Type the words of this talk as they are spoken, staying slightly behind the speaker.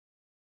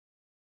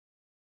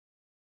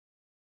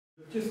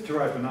Just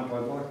to open up, I'd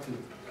like to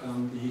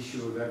the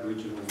issue of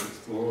Aboriginal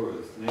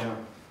explorers. Now,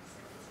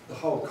 the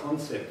whole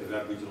concept of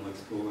Aboriginal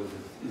explorers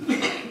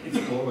is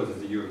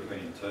a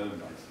European term,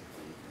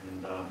 basically.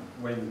 And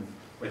when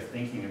we're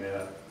thinking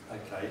about,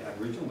 okay,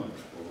 Aboriginal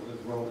explorers,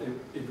 well,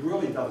 it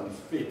really doesn't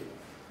fit,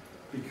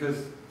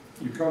 because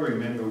you've got to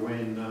remember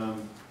when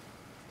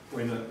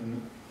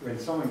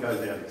someone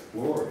goes out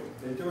exploring,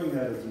 they're doing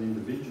that as an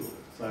individual.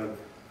 So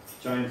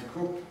James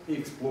Cook, he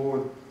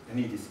explored and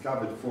he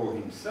discovered for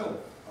himself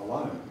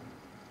alone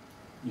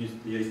the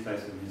east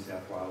coast of New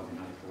South Wales in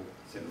April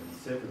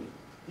 1770.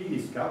 He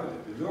discovered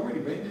it. It had already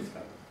been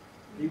discovered.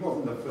 He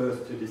wasn't the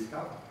first to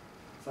discover.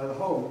 So the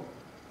whole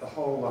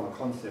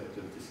concept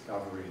of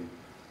discovery,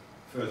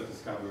 first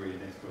discovery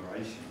and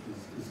exploration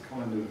is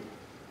kind of,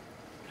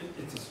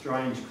 it's a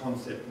strange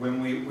concept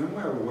when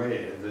we're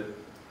aware that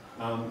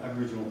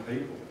Aboriginal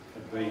people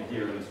have been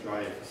here in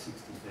Australia for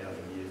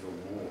 60,000 years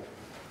or more.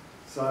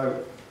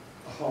 So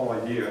the whole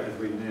idea, as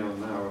we now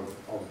know,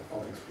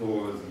 of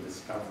explorers and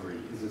discovery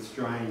is a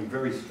strange,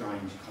 very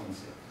strange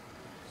concept.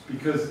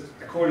 Because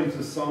according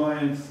to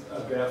science,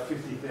 about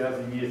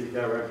 50,000 years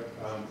ago,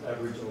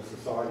 Aboriginal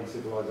society,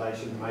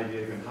 civilization, maybe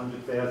even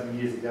 100,000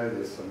 years ago,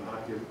 there's some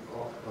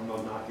I'm not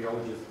an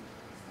archaeologist,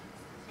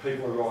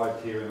 people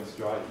arrived here in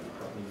Australia. You've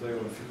got New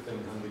Zealand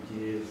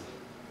 1,500 years,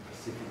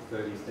 Pacific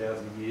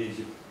 30,000 years,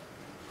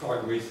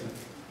 quite recent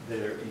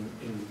there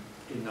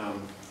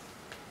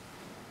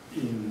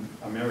in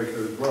America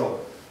as well.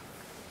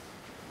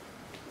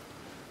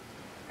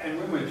 And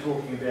when we're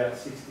talking about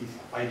 60,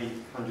 80,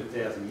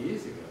 100,000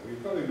 years ago,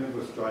 we've got to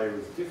remember Australia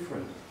was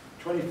different.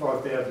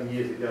 25,000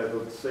 years ago,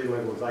 the sea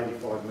level was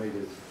 85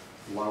 metres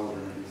lower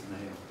than it is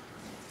now.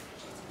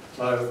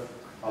 So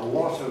a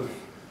lot of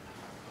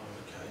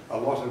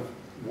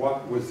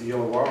what was the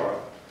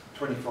Illawarra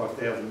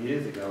 25,000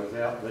 years ago is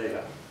out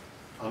there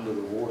under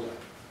the water.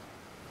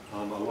 A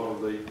lot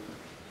of the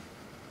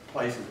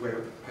places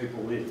where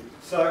people live.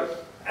 So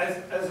as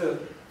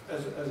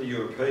a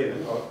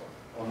European,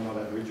 I'm not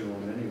Aboriginal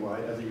in any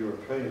way, as a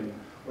European,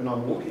 when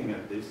I'm looking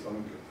at this,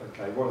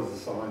 okay, what is the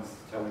science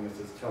telling us?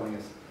 It's telling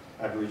us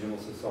Aboriginal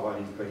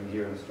society's been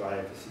here in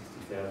Australia for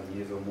 60,000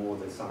 years or more.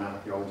 There's some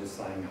archaeologists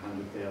saying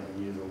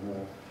 100,000 years or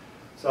more.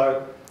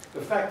 So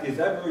the fact is,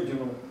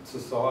 Aboriginal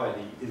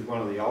society is one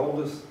of the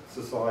oldest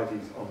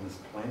societies on this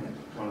planet,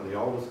 one of the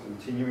oldest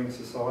continuing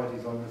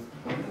societies on this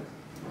planet.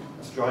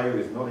 Australia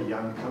is not a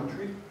young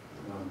country.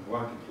 I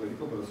won't get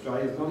political, but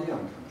Australia is not a young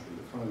country.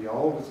 It's one of the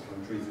oldest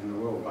countries in the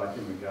world, both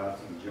in regards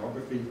to the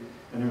geography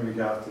and in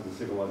regards to the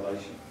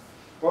civilization.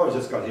 What I've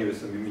just got here is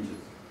some images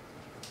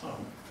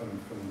from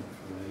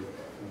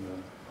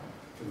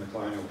the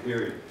colonial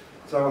period.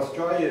 So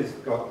Australia is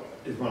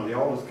one of the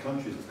oldest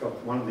countries. It's got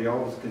one of the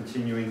oldest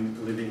continuing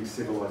living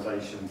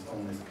civilizations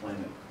on this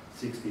planet,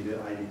 60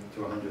 to 80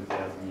 to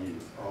 100,000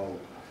 years old.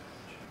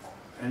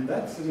 And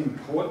that's an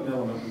important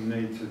element we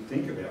need to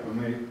think about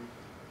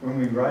when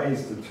we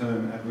raise the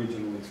term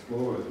Aboriginal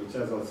explorers, which,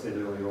 as I said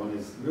earlier on,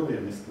 is really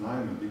a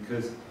misnomer,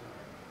 because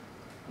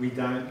we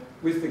don't,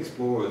 with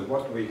explorers,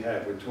 what do we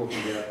have? We're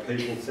talking about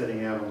people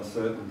setting out on a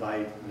certain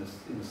date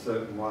in a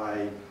certain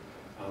way,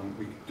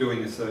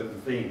 doing a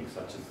certain thing,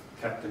 such as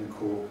Captain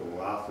Cook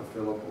or Arthur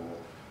Phillip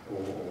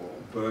or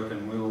Burke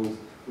and Wills.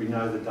 We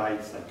know the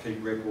dates, they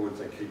keep records,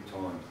 they keep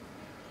times.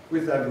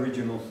 With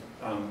Aboriginal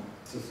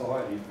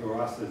society,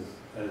 for us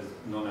as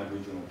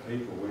non-Aboriginal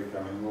people, we're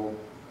going, well,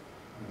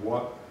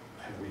 what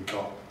have we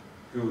got?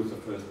 Who was the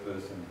first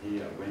person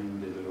here? When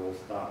did it all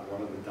start?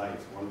 What are the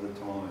dates? What are the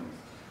times?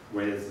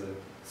 Where's the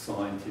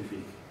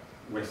scientific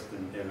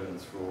Western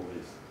evidence for all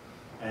this?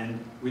 And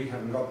we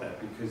haven't got that,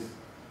 because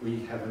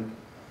we haven't.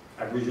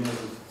 Aboriginal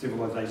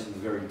civilization is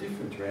very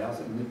different to ours,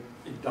 and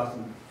it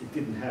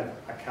didn't have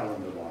a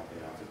calendar like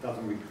ours. It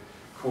doesn't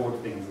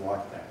record things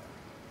like that.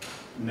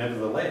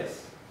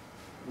 Nevertheless,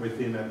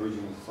 within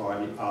Aboriginal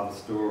society are the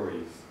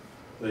stories,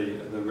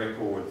 the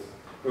records.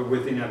 But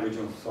within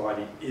Aboriginal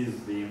society is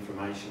the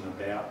information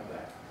about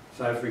that.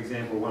 So, for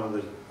example, one of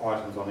the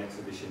items on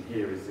exhibition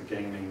here is the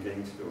Gangman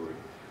Gang story,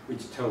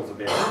 which tells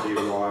about the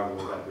arrival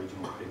of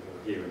Aboriginal people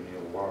here in the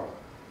Illawarra.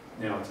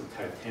 Now, it's a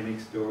totemic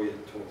story.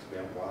 It talks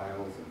about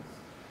whales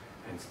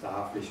and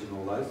starfish and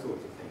all those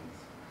sorts of things.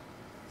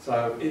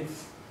 So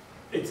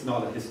it's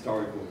not a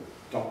historical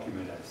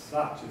document as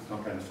such. It's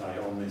not going to say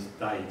on this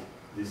date,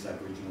 this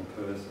Aboriginal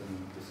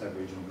person, this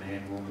Aboriginal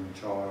man, woman,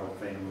 child,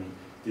 family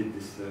did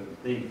this certain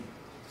thing.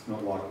 It's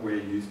not like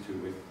we're used to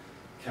with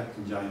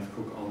Captain James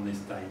Cook on this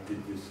date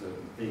did this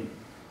certain thing.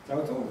 So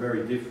it's all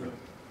very different.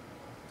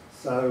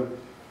 So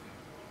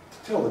to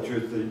tell the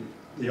truth,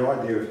 the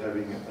idea of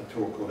having a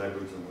talk called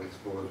Aboriginal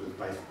Explorers was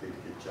basically to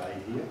get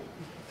Jade here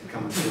to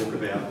come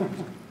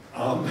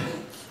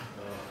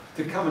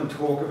and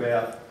talk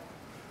about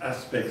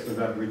aspects of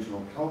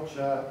Aboriginal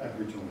culture,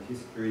 Aboriginal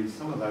history,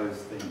 some of those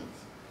things.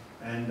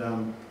 And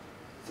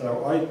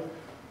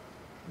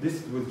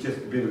this was just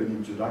a bit of an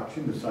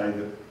introduction to say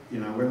that, you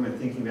know, when we're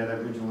thinking about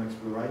Aboriginal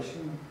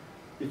exploration,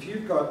 if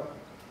you've got,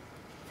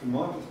 from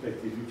my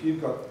perspective, if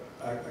you've got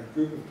a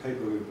group of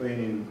people who've been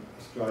in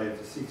Australia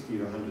for 60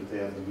 to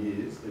 100,000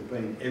 years. They've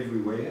been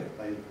everywhere,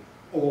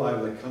 all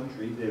over the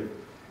country.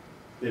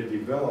 They've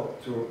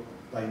developed to,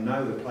 they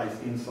know the place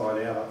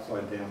inside out,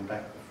 upside down,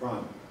 back to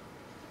front.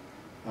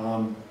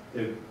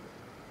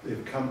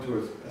 They've come to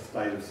a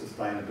state of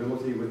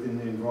sustainability within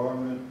the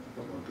environment.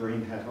 I've got my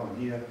green hat on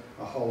here,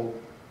 a whole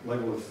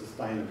level of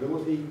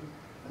sustainability,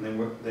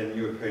 and then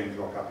Europeans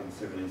rock up in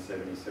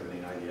 1770,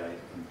 1788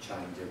 and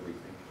change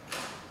everything.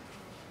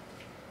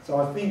 So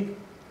I think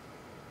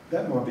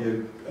that might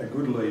be a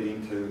good lead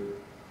into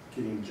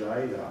getting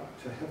Jade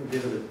up to have a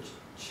bit of a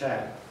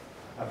chat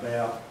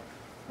about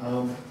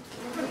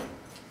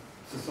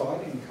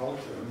society and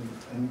culture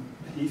and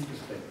his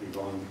perspective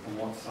on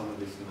what some of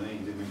this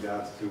means in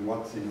regards to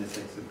what's in this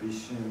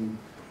exhibition,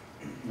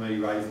 me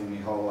raising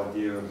the whole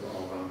idea of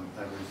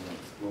Aboriginal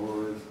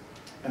explorers,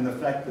 and the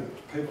fact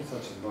that people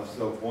such as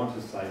myself want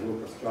to say,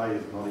 look, Australia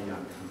is not a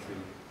young country,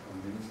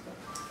 Prime Minister.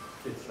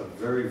 It's a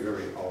very,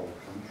 very old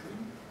country.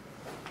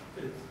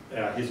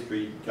 Our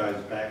history goes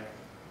back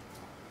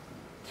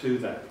to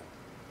that.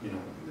 You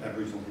know,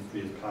 Aboriginal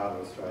history is part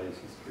of Australia's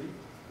history.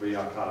 We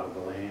are part of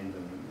the land,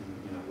 and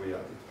you know,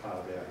 it's part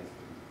of our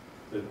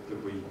history that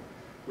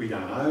we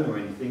don't own or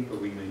anything,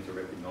 but we need to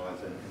recognise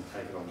and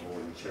take it on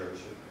board and cherish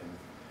it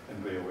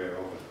and be aware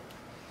of it.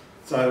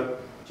 So,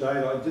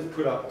 Jade, I just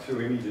put up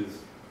two images,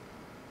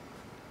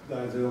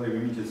 those earlier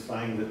images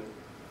saying that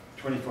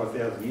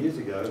 25,000 years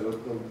ago,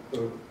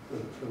 the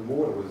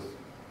water was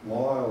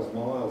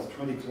miles,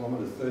 20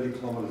 kilometres, 30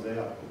 kilometres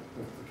out off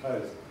the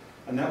coast.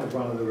 And that was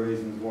one of the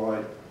reasons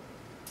why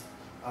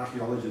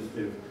archaeologists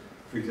have,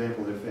 for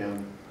example, they've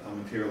found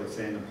material at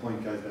Sandon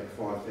Point goes back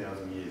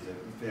 5,000 years.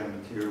 They've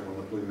found material on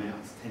the Blue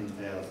Mountains 10,000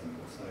 or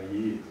so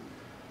years.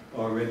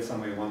 I read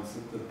somewhere once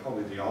that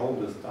probably the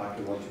oldest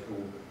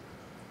archaeological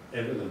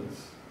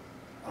evidence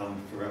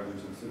for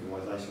Aboriginal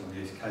civilisation on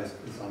the East Coast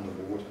is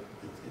underwater.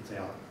 It's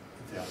out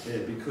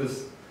there,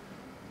 because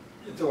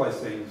it's always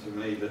seemed to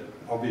me that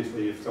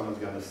obviously if someone's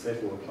going to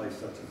settle a place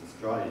such as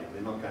Australia,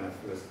 they're not going to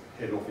first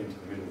head off into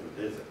the middle of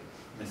the desert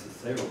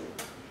necessarily.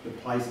 The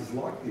places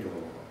like the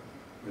Illawarra,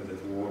 where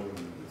there's water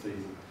and it's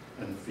easy,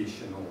 and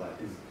fish and all that,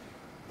 is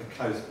the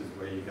coast is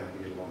where you're going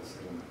to get a lot of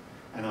settlement.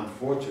 And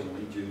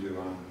unfortunately, due to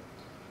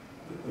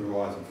the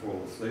rise and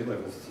fall of sea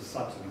levels to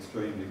such an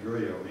extreme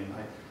degree, I mean,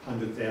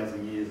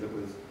 100,000 years ago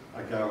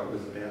it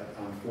was about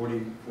 40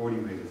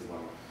 metres lower.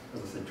 As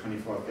I said,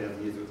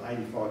 25,000 years, it was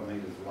 85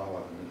 metres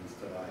lower than it is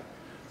today.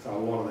 So a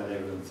lot of that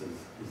evidence is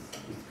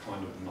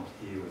kind of not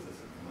here with us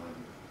at the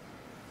moment.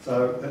 So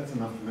that's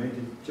enough for me.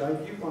 Jade,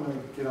 do you want to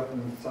get up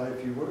and say a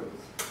few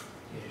words?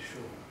 Yeah,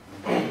 sure.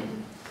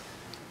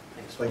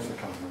 Thanks for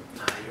coming.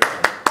 No, you're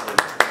right.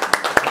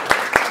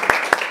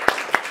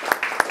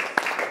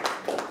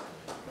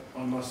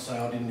 I must say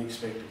I didn't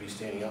expect to be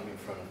standing up in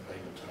front of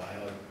people today.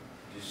 I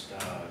just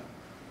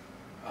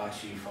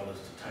asked you fellas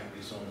to take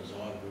this on as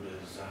I would,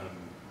 as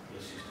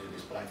let's just do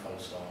this blackfellow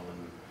style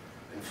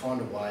and find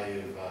a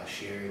way of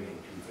sharing and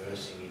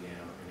conversing in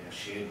our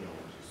shared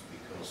knowledges,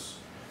 because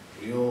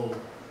we all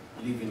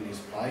live in this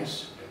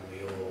place and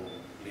we all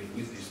live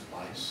with this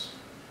place.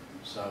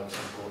 So it's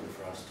important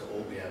for us to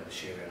all be able to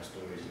share our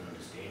stories and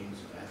understandings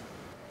of that.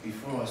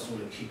 Before I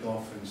sort of kick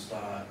off and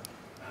start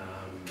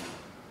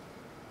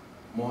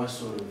my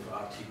sort of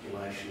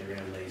articulation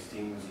around these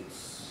things,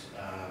 it's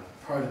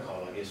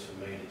protocol, I guess, for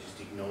me to just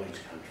acknowledge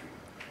country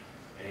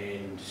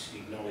and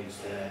acknowledge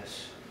that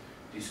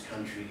this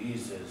country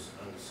is, as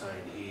I'm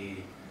saying here,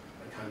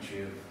 a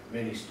country of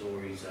many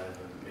stories over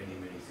many,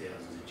 many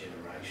thousands of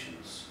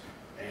generations.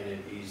 And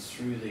it is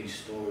through these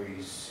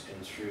stories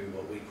and through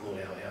what we call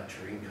our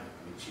outuringa,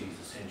 which is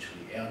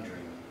essentially our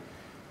dreaming,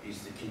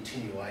 is the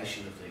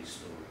continuation of these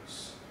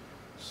stories.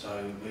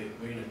 So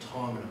we're in a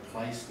time and a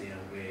place now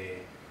where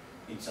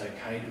it's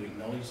okay to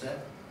acknowledge that,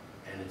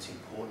 and it's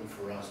important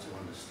for us to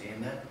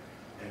understand that.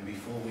 And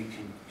before we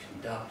can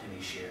conduct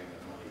any sharing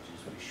of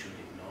knowledges, we should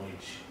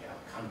acknowledge our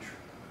country,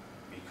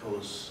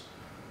 because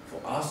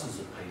for us as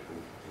a people,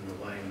 in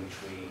the way in which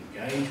we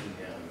engage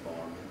with our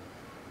environment,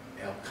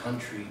 our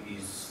country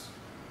is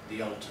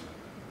the ultimate.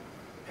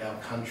 Our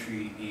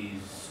country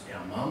is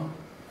our mum,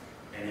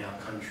 and our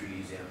country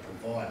is our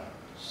provider.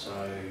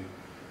 So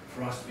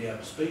for us to be able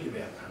to speak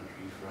about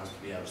country, for us to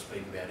be able to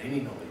speak about any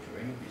knowledge or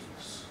any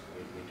business,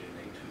 we do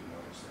need to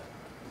acknowledge that.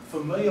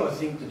 For me, I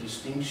think the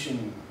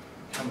distinction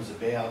comes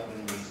about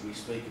when we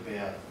speak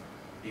about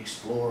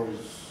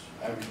explorers,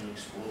 Aboriginal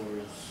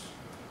explorers,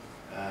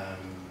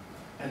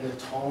 and the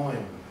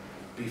time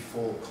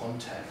before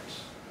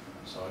contact.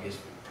 So I guess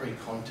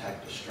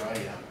pre-contact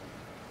Australia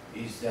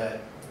is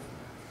that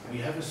we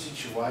have a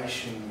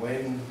situation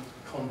when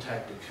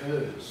contact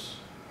occurs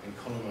and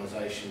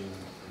colonisation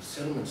and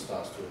settlement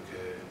starts to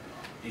occur,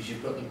 is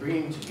you've got the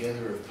bringing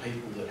together of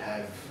people that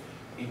have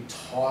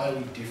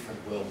entirely different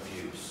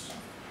worldviews.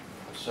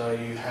 So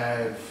you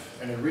have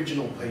an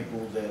original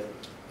people that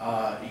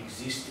are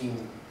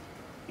existing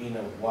in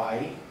a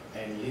way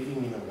and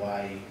living in a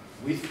way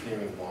with their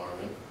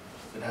environment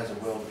that has a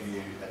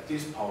worldview at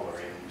this polar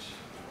end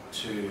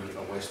to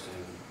a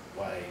Western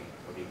way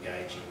of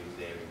engaging with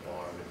their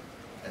environment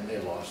and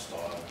their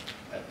lifestyle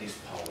at this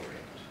polar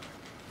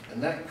end.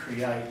 And that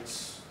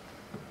creates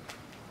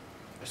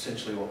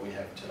essentially what we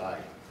have today.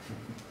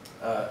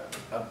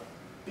 A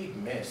big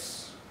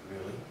mess,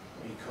 really,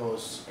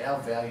 because our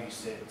value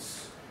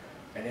sets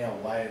and our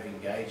way of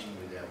engaging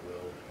with our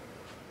world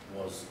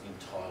was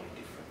entirely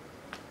different.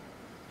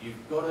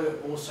 You've got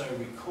to also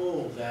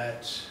recall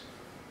that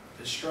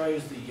Australia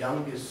is the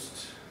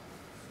youngest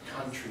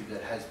country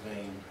that has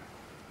been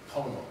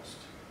colonised.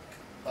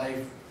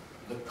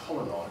 The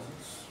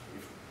colonisers,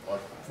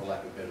 for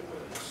lack of better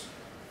words,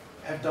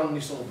 have done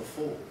this all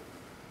before.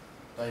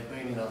 They've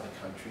been in other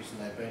countries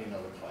and they've been in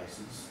other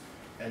places,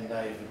 and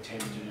they've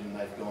attempted and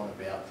they've gone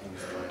about things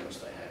the way in which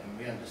they have. And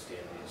we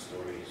understand the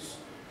stories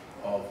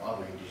of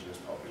other Indigenous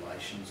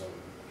populations on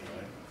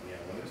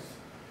our earth.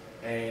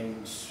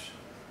 And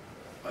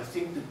I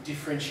think the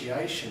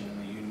differentiation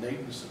and the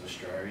uniqueness of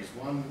Australia is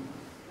one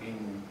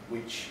in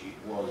which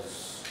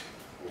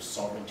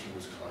sovereignty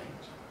was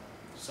claimed.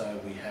 So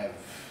we have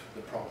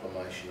the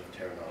proclamation of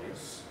Terra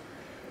Nullius,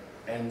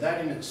 and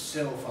that in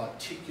itself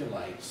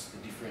articulates the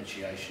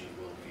differentiation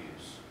of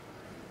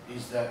worldviews,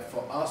 is that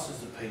for us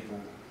as a people,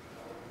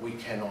 we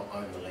cannot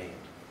own the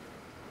land.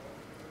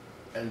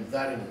 And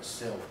that in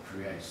itself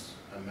creates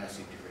a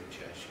massive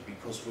differentiation,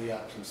 because we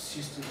are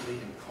consistently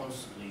and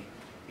constantly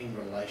in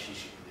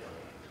relationship with our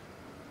land.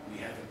 We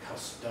have a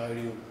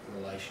custodial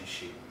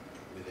relationship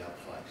with our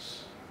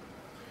place.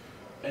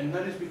 And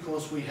that is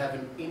because we have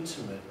an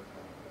intimate,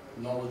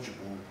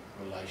 knowledgeable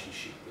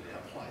relationship with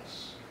our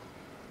place.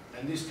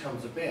 And this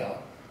comes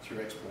about through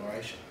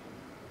exploration.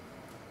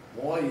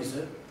 Why is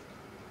it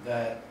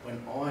that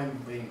when I'm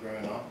being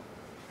grown up,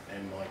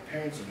 and my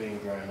parents are being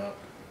grown up,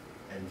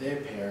 and their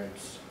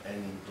parents,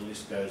 and the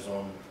list goes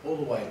on, all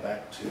the way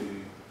back to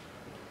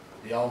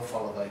the old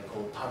fellow they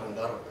call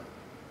Tarangaraman,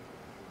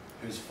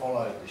 who's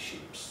followed the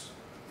ships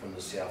from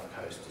the south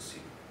coast to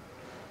Sydney.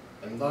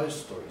 And those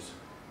stories,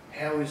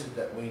 how is it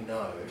that we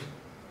know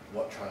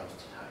what trails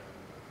to take?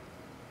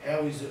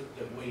 How is it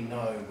that we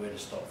know where to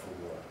stop for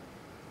water?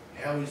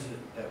 How is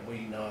it that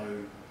we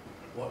know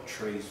what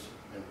trees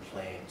and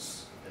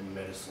plants and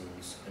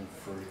medicines and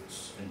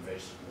fruits and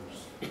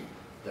vegetables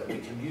that we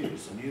can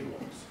use and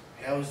utilise?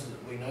 How is it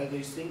that we know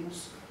these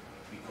things?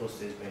 Because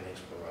there's been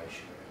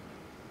exploration around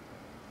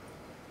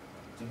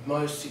it. The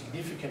most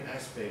significant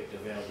aspect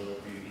of our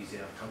worldview is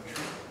our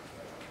country,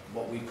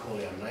 what we call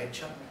our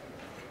nature,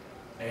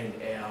 and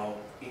our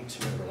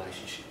intimate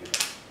relationship with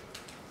it.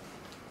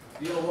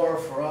 The Illawarra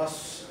for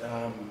us,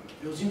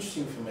 it was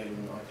interesting for me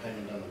when I came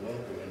and done the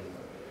work, and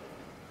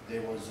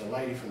there was a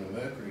lady from the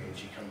Mercury, and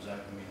she comes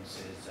over to me and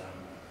says,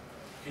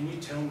 can you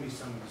tell me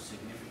some of the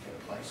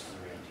significant places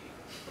around here?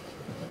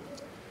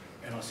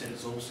 And I said,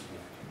 it's all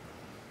significant.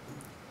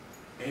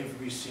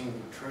 Every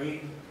single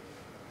tree,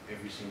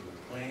 every single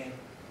plant,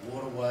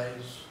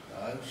 waterways,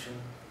 the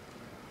ocean,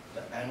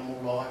 the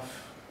animal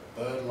life,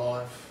 the bird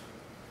life,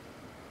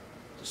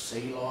 the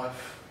sea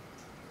life,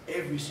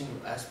 every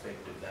single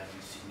aspect of that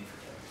is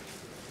significant.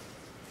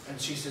 And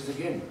she says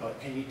again, but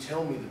can you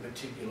tell me the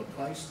particular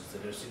places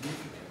that are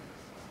significant?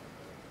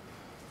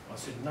 I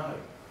said, no,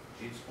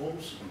 it's all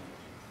significant.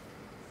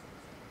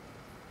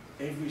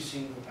 Every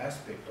single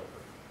aspect of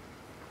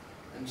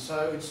it. And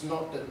so it's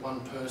not that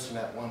one person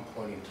at one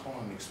point in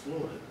time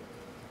explored it,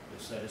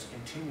 it's that it's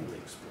continually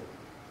explored.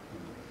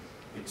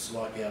 It's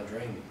like our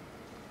dreaming.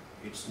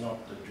 It's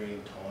not the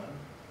dream time,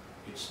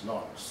 it's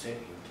not set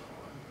in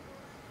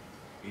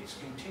time, it's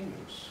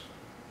continuous.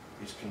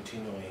 It's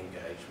continually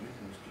engaged with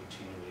and it's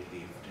continually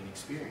lived and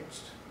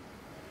experienced.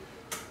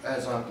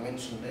 As I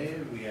mentioned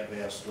there, we have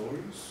our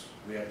stories.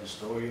 We have the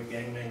story of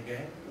Gangman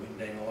Gang,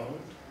 Windang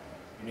Island,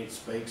 and it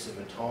speaks of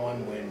a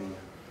time when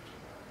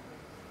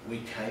we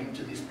came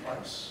to this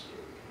place,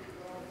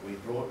 we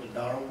brought the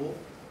Dharawal,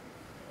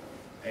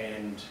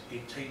 and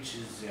it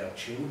teaches our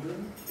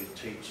children, it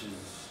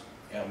teaches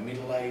our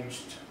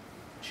middle-aged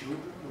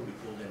children, what we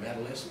call them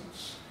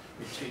adolescents,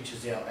 it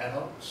teaches our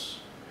adults,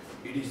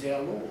 it is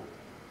our law,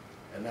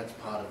 and that's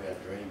part of our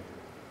dream.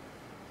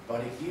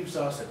 But it gives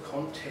us a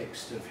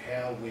context of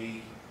how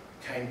we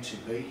came to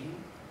be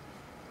here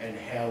and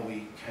how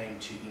we came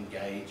to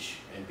engage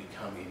and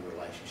become in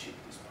relationship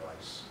with this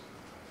place.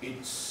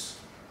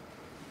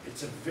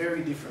 It's a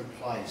very different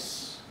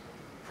place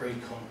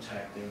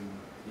pre-contact than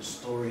the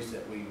stories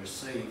that we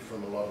receive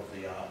from a lot of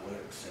the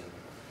artworks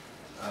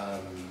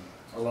and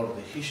a lot of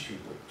the history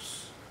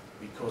books,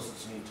 because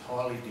it's an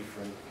entirely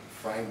different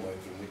framework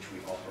in which we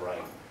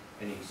operate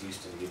and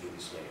exist and live in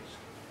this land.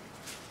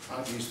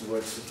 I've used the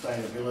word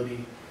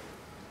sustainability.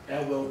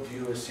 Our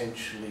worldview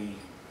essentially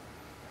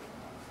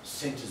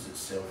centres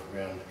itself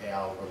around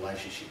our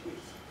relationship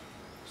with.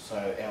 So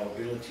our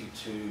ability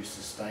to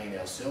sustain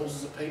ourselves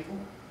as a people.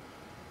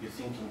 You're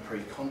thinking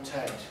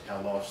pre-contact,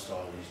 our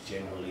lifestyle is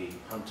generally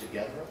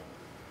hunter-gatherer.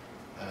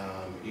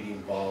 It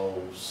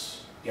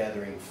involves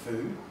gathering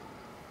food.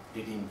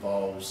 It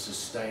involves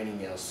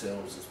sustaining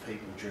ourselves as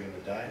people during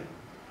the day.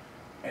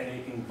 And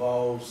it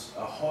involves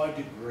a high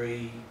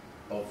degree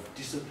of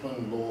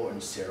discipline, law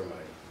and ceremony.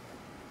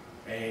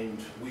 And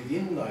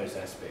within those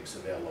aspects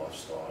of our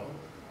lifestyle,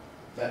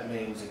 that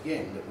means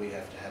again that we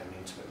have to have an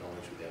intimate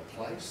knowledge of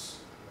our place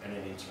and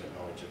an intimate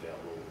knowledge of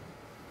our law.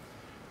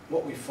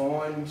 What we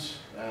find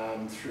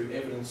through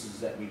evidences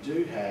that we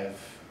do have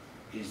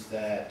is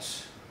that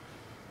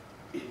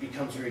it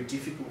becomes very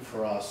difficult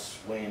for us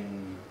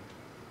when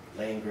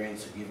land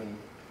grants are given.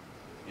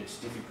 It's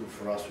difficult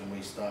for us when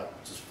we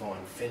start to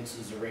find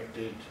fences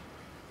erected.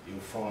 You'll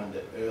find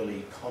that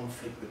early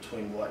conflict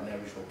between white and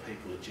Aboriginal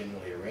people are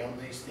generally around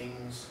these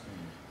things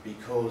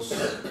because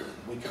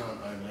we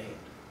can't own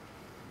land.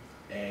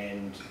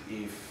 And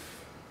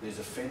if there's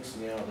a fence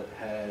now that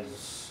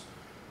has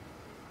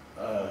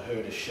a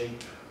herd of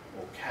sheep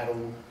or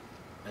cattle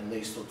and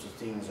these sorts of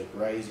things are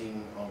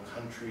grazing on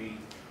country,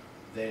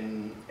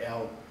 then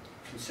our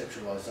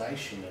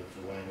conceptualisation of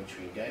the way in which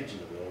we engage in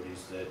the world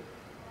is that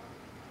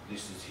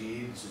this is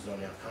here, this is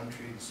on our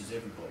country, this is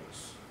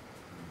everybody's,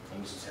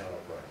 and this is how it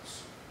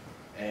operates.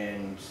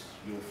 And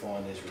you'll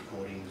find there's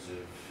recordings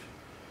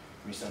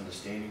of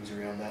misunderstandings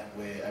around that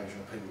where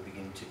Aboriginal people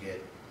begin to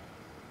get,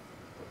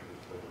 what do we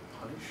call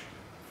it, punished,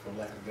 for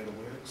lack of better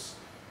words,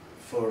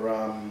 for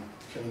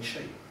killing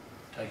sheep,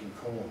 taking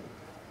corn,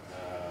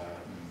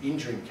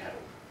 injuring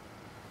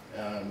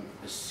cattle,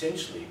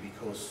 essentially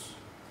because,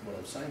 what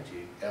I'm saying to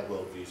you, our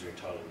worldviews are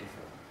entirely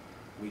different.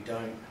 We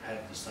don't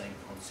have the same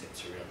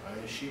concepts around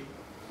ownership,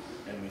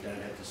 and we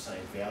don't have the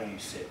same value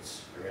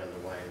sets around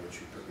the way in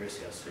which we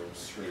progress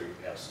ourselves through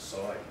our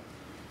society.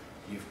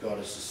 You've got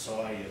a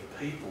society of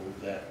people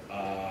that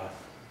are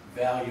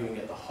valuing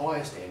at the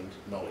highest end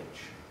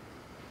knowledge.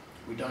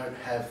 We don't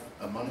have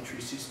a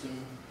monetary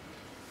system.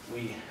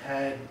 We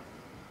had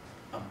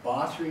a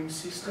bartering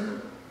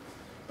system,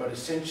 but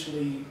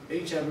essentially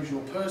each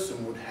Aboriginal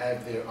person would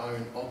have their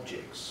own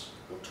objects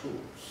or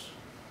tools.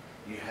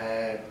 You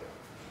had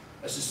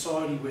a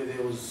society where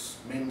there was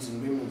men's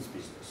and women's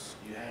business.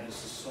 You had a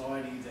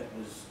society that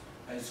was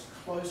as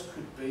close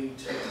could be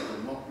to a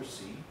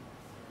democracy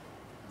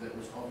that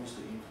was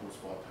obviously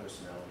influenced by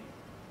personality.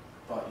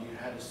 But you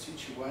had a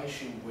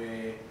situation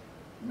where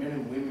men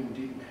and women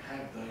didn't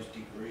have those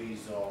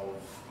degrees of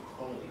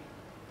equality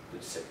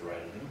that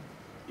separated them.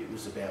 It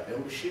was about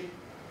eldership,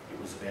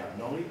 it was about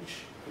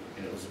knowledge,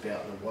 and it was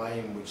about the way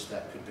in which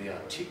that could be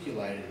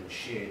articulated and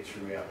shared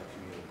throughout the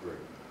communal group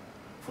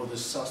for the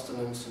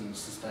sustenance and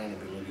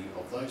sustainability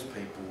of those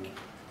people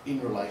in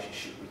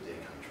relationship with their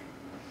country.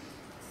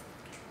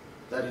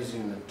 That is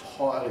an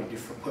entirely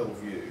different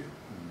worldview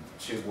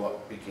to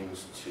what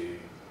begins to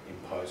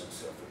impose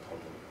itself upon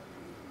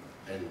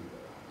them. And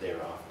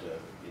thereafter,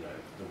 you know,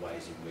 the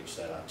ways in which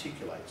that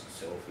articulates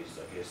itself is,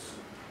 I guess,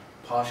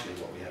 partially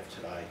what we have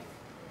today.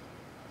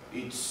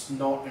 It's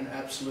not an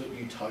absolute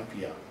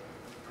utopia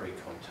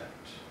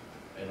pre-contact,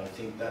 and I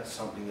think that's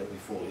something that we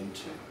fall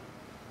into.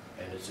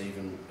 And it's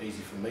even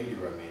easy for me to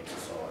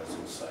romanticise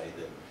and say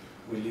that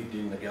we lived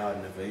in the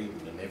Garden of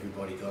Eden and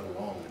everybody got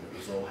along and it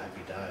was all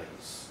happy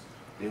days.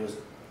 There was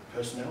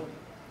personality.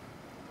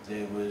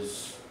 There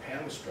was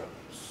power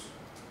struggles.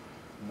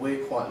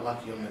 We're quite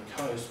lucky on the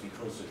coast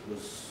because it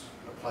was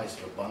a place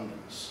of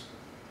abundance.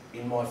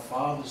 In my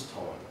father's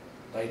time,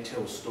 they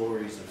tell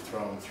stories of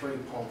throwing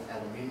 3-pong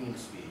aluminium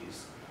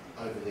spears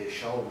over their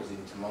shoulders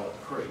into Mullet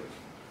Creek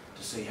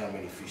to see how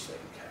many fish they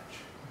could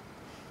catch.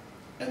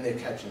 And they're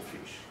catching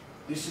fish.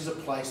 This is a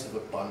place of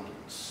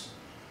abundance.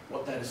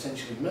 What that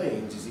essentially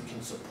means is it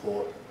can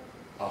support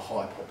a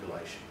high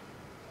population.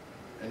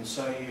 And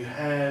so you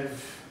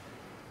have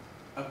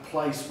a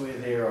place where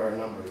there are a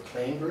number of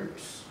clan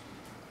groups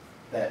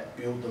that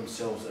build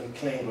themselves, and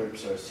clan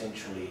groups are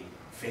essentially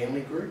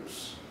family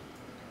groups.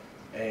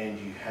 And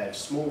you have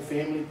small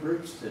family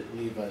groups that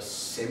live a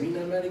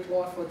semi-nomadic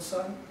life, I'd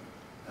say.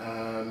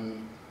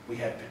 We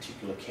have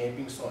particular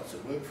camping sites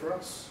that work for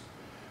us.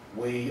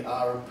 We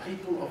are a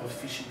people of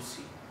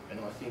efficiency, and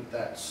I think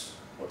that's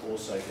what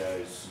also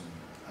goes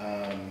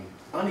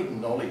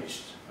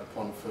unacknowledged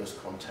upon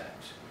first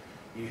contact.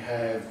 You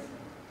have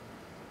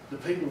the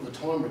people of the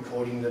time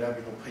recording that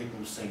Aboriginal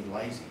people seemed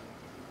lazy.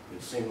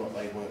 It seemed like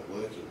they weren't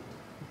working.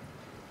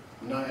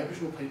 No,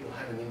 Aboriginal people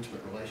have an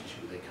intimate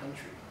relationship with their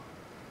country.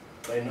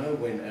 They know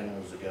when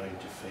animals are going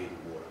to feed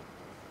and water.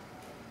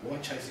 Why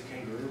chase a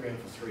kangaroo around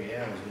for 3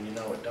 hours when you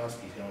know at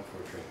dusk he's going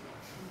for a drink?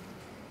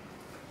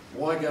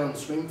 Why go and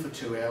swim for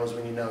 2 hours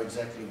when you know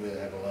exactly where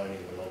the abalone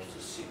and the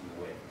lobsters sit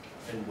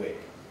and where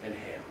and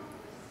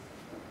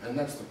how? And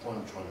that's the point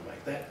I'm trying to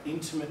make. That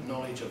intimate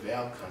knowledge of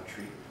our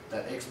country,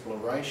 that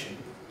exploration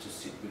to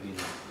sit within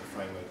the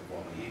framework of why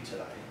we're here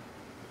today,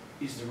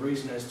 is the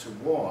reason as to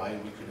why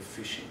we could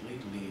efficiently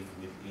live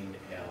within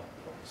our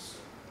place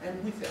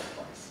and with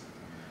our place.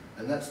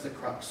 And that's the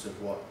crux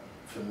of what,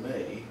 for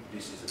me,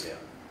 this is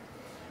about.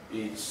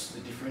 It's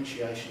the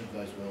differentiation of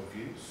those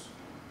worldviews,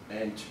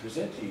 and to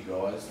present to you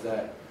guys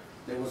that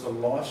there was a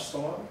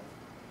lifestyle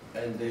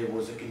and there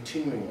was a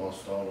continuing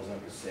lifestyle, as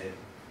Uncle said,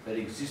 that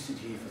existed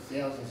here for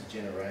thousands of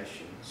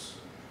generations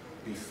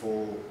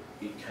before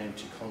it came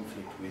to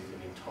conflict with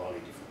an entirely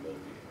different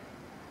worldview.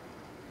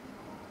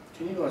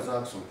 Can you guys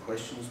ask some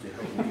questions to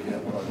help me get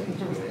out what I need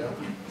to get out?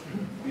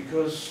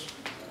 Because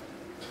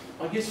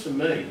I guess for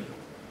me,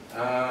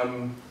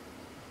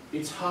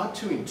 it's hard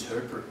to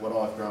interpret what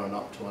I've grown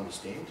up to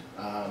understand.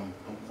 I'm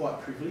quite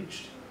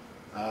privileged.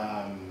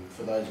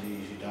 For those of you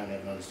who don't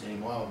have an understanding,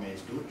 my old man's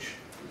Dutch,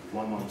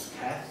 my mum's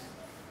Kath.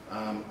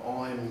 I'm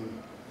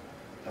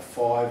a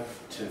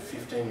 5 to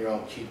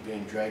 15-year-old kid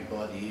being dragged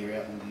by the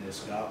ear out into the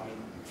escarpment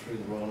through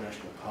the Royal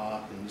National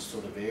Park in this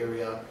sort of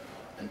area,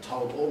 and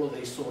told all of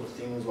these sort of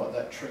things like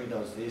that tree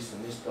does this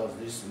and this does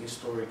this and this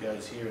story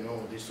goes here and all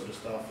of this sort of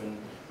stuff, and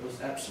it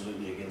was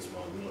absolutely against my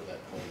will at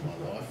that point in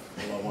my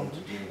life. All I wanted to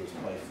do was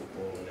play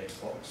football and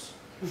Xbox.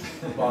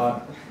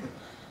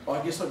 But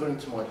I guess I got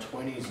into my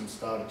 20s and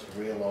started to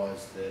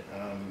realise that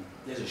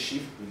there's a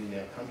shift within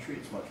our country.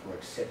 It's much more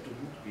acceptable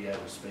to be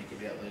able to speak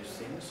about those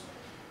things.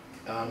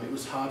 It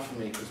was hard for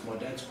me because my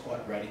dad's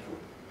quite radical,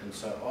 and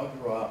so I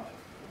grew up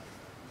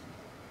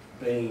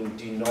being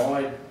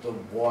denied the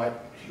white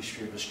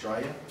history of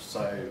Australia,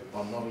 so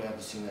I'm not allowed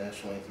to sing the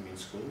national anthem in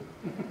school,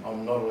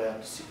 I'm not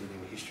allowed to sit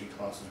within history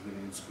classes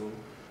within school,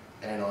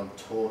 and I'm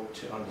taught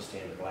to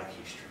understand the black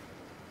history.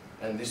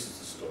 And this is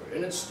the story.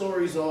 And it's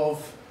stories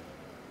of,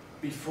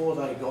 before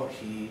they got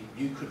here,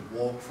 you could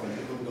walk from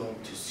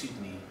Wollongong to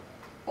Sydney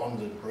on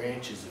the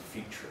branches of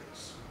fig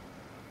trees.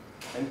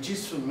 And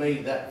just for me,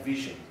 that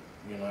vision,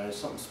 you know,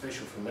 something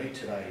special for me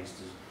today is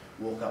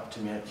to walk up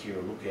to Mount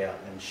Kira, look out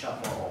and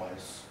shut my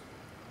eyes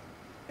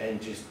and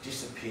just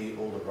disappear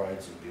all the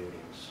roads and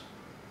buildings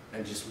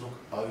and just look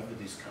over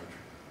this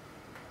country.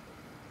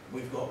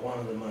 We've got one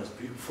of the most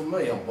beautiful, for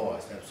me, I'm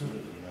biased, absolutely,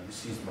 you know,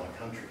 this is my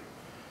country.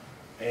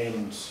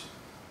 And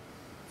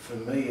for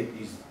me, it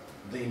is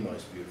the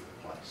most beautiful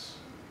place.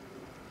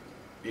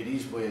 It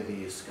is where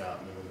the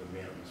escarpment of the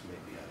mountains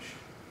meet the ocean.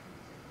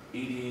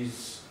 It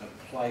is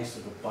a place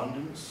of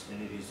abundance,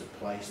 and it is a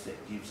place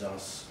that gives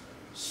us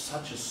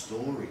such a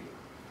story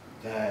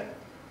that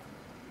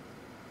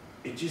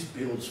it just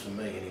builds, for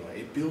me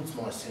anyway, it builds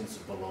my sense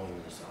of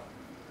belongingness up.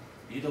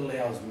 It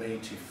allows me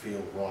to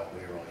feel right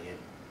where I am.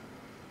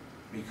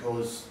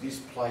 Because this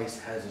place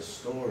has a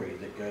story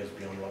that goes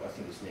beyond, like I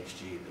think it's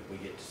next year that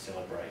we get to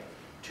celebrate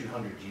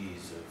 200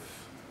 years of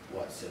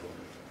white settlement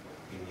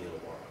in the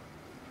Illawarra.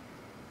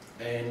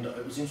 And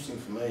it was interesting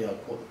for me, I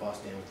caught the bus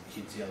down with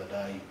the kids the other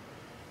day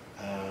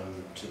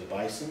to the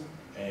basin,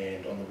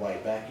 and on the way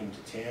back into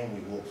town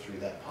we walked through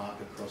that park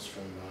across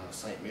from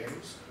St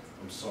Mary's.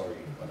 I'm sorry,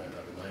 I don't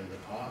know the name of the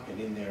park, and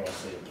in there I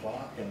see a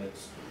plaque, and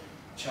it's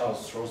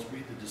Charles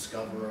Throsby, the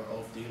discoverer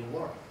of the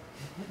Illawarra.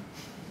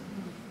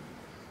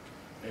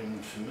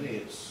 And for me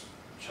it's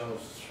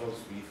Charles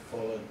Throsby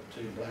followed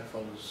two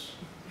blackfellas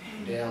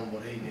down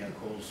what he now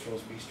calls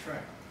Throsby's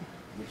Track,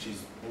 which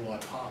is Bulleye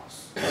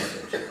Pass.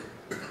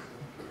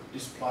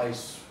 This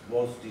place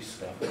was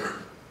discovered,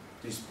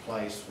 this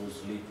place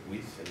was lived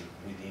with and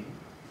within,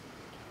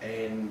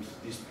 and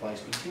this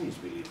place continues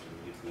to be lived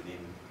and lived within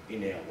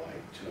in our way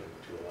to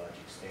a large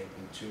extent,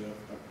 and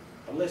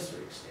to a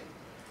lesser extent.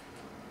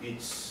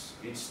 It's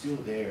still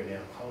there in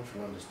our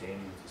cultural understanding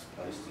of this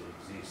place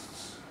still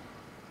exists.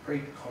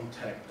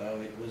 Pre-contact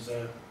though, it was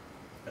a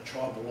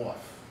tribal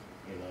life,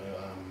 you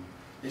know.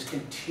 There's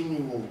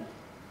continual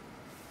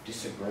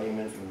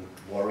disagreement and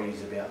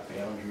worries about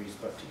boundaries,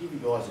 but to give you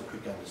guys a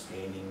quick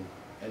understanding,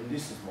 and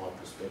this is my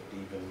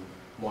perspective and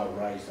my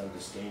raised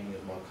understanding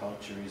of my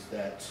culture, is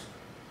that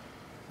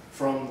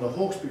from the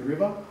Hawkesbury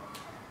River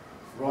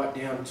right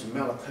down to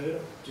Malaperta,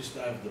 just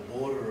over the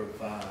border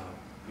of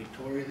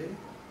Victoria there,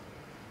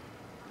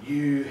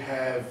 you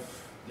have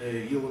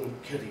the Yuin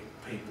Kiltic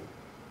people.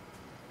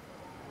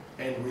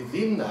 And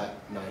within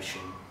that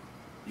nation,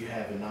 you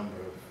have a number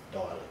of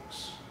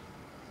dialects.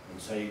 And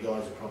so you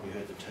guys have probably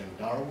heard the term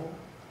Dharawal,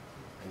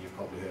 and you've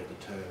probably heard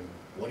the term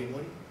Wadi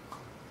Wadi,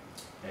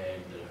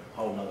 and a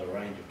whole other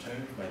range of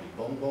terms, maybe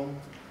Bong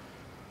Bong.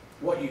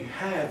 What you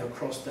have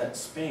across that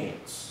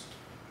spans,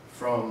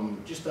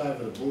 from just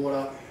over the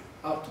border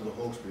up to the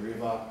Hawkesbury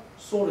River,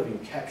 sort of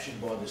encaptured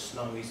by the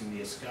snowies and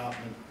the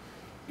escarpment,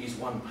 is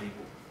one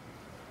people.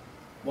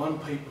 One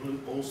people who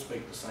all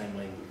speak the same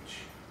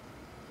language.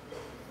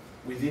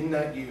 Within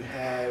that you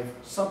have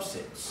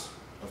subsets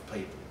of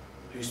people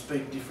who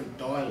speak different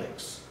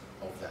dialects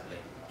of that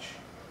language.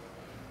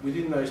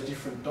 Within those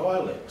different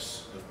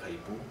dialects of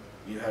people,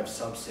 you have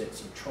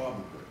subsets of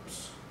tribal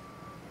groups.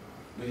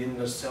 Within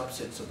the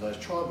subsets of those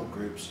tribal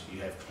groups,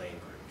 you have clan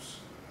groups.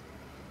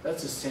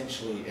 That's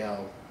essentially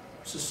our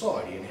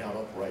society and how it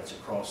operates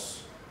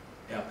across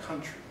our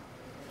country.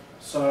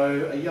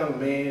 So a young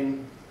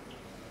man,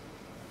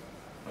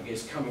 I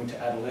guess, coming to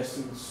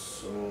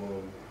adolescence,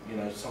 or you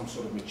know, some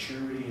sort of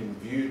maturity, and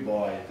viewed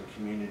by the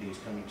community as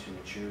coming to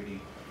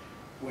maturity,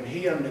 when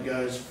he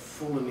undergoes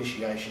full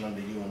initiation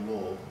under Yuin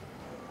law,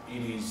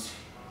 it is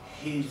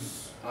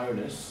his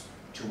onus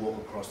to walk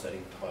across that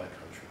entire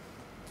country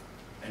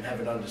and have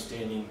an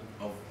understanding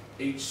of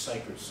each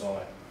sacred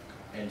site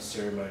and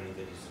ceremony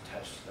that is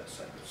attached to that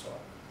sacred site,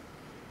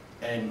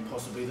 and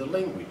possibly the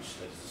language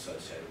that is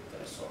associated with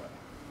that site.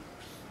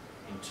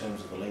 in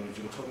terms of the language.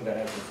 We're talking about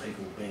Aboriginal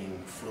people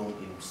being fluent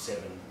in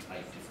 7, 8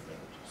 different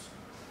languages.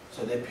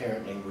 So their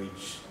parent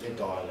language, their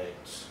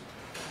dialects,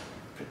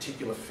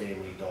 particular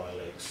family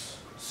dialects,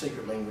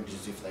 secret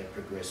languages if they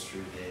progress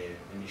through their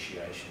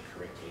initiation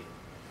correctly.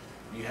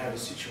 You have a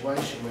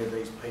situation where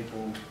these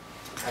people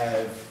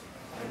have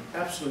an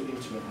absolute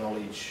intimate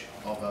knowledge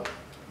of a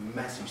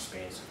massive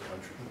expanse of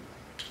country.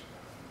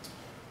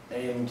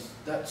 And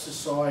that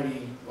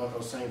society, like I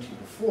was saying to you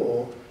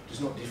before, does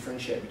not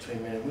differentiate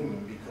between men and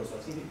women, because I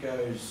think it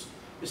goes,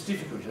 it's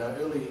difficult, you know,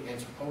 early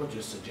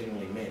anthropologists are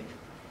generally men.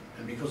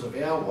 And because of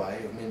our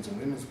way of men's and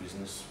women's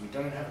business, we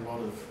don't have a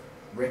lot of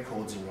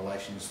records in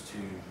relations to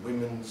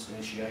women's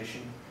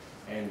initiation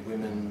and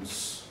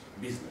women's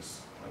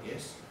business, I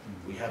guess.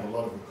 We have a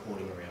lot of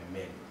recording around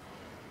men.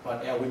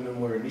 But our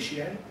women were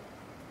initiated.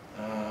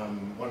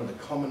 One of the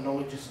common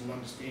knowledges and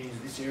understandings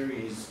of this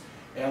area is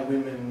our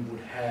women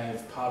would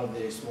have part of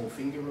their small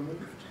finger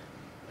removed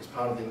as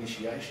part of the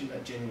initiation.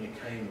 That generally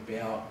came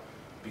about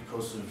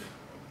because of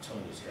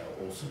telling us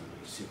how awesomely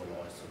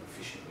civilised and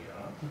efficient we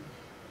are.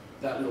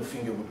 That little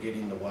finger would get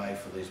in the way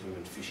for these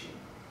women fishing.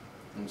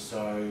 And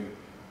so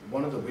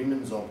one of the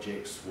women's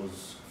objects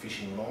was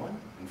fishing line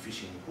and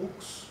fishing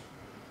hooks.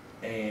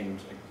 And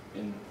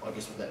I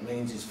guess what that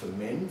means is for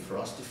men, for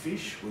us to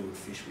fish, we would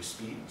fish with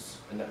spears,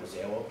 and that was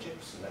our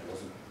objects, and that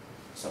wasn't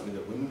something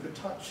that women could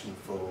touch. And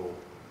for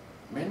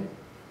men,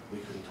 we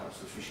couldn't touch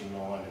the fishing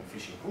line and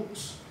fishing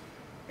hooks,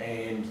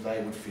 and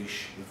they would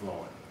fish with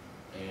line.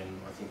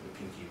 And I think the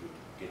pinky would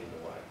get in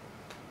the way.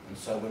 And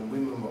so when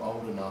women were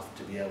old enough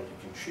to be able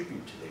to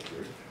contribute to their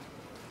group,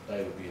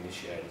 they would be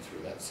initiated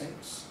through that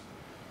sense.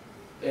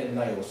 And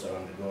they also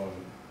underwent,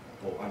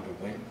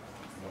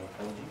 my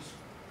apologies,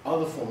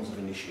 other forms of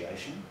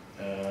initiation.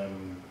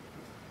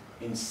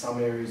 In some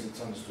areas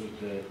it's understood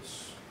that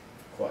it's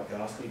quite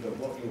ghastly, but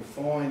what you'll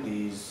find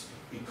is,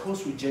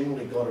 because we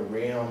generally got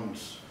around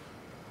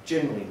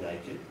generally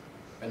naked,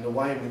 and the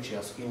way in which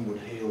our skin would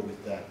heal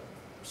with that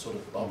sort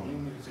of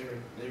bubbling, because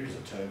there is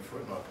a term for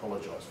it, and I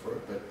apologise for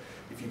it, but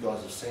if you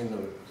guys have seen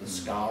the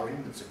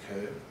scarring that's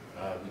occurred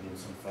within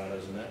some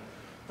photos and that,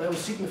 they were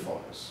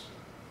signifiers.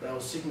 They were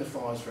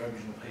signifiers for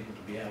Aboriginal people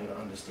to be able to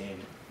understand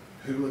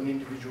who an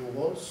individual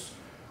was,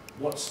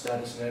 what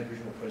status an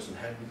Aboriginal person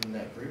had within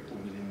that group or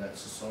within that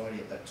society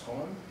at that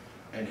time,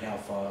 and how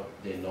far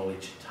their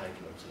knowledge had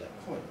taken them to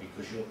that point,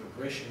 because your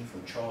progression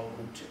from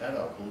childhood to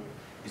adulthood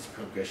is a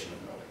progression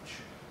of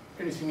knowledge.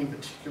 Anything in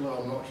particular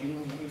I'm not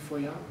hitting here for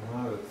you?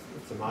 No,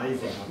 it's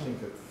amazing. I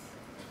think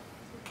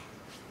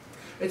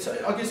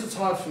I guess it's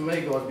hard for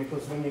me, guys,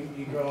 because when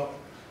you grow up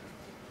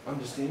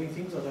understanding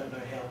things, I don't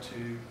know how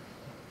to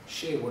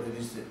share what it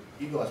is that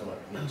you guys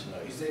might need to know.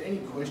 Is there any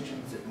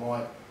questions that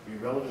might be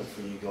relevant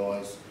for you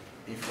guys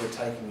if we're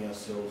taking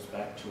ourselves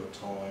back to a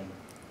time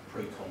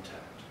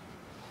pre-contact?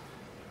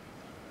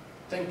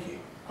 Thank you.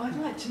 I'd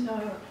like to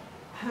know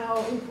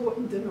how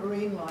important the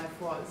marine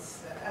life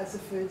was as a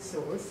food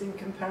source in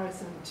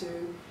comparison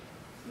to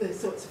the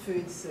sorts of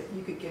foods that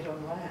you could get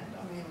on land.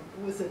 I mean,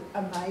 was it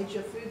a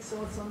major food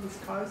source on this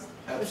coast?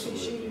 Absolutely.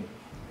 The fishing,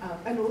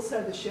 and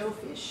also the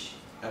shellfish?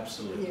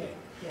 Absolutely.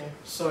 Yeah.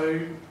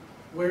 So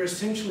we're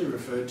essentially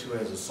referred to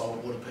as a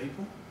saltwater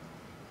people,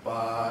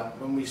 but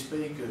when we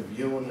speak of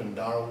Yuin and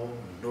Dharawal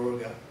and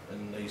Durga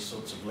and these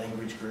sorts of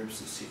language groups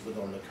that sit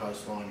on the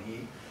coastline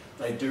here,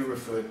 they do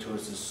refer to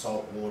us as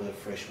saltwater,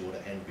 freshwater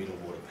and bitter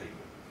water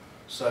people.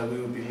 So we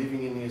will be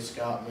living in the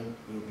escarpment,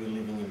 we will be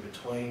living in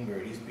between where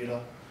it is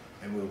bitter,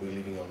 and we'll be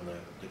living on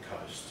the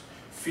coast.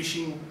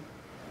 Fishing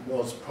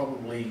was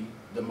probably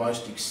the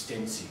most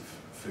extensive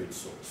food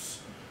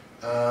source.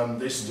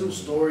 There's still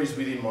stories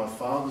within my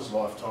father's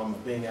lifetime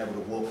of being able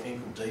to walk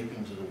ankle deep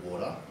into the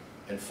water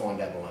and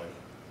find abalone.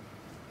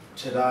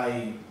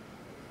 Today,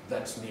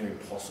 that's near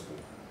impossible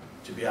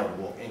to be able to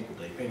walk ankle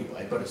deep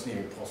anyway, but it's near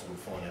impossible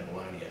to find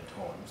abalone at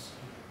times,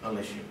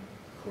 unless you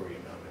Korea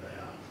know where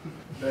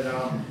they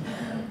are.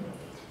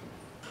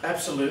 But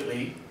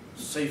absolutely,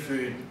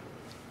 seafood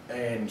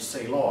and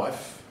sea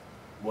life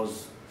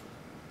was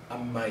a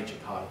major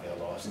part of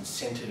our lives and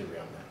centred around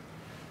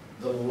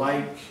that. The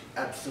lake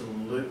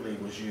absolutely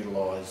was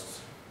utilised,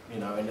 you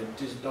know, and it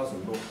just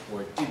doesn't look,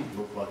 or it didn't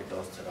look like it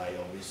does today,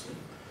 obviously.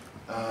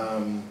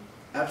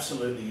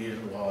 Absolutely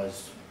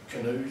utilised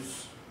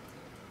canoes,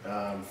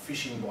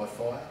 fishing by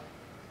fire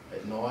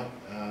at night.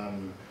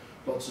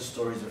 Lots of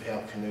stories of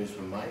how canoes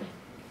were made,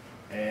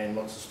 and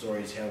lots of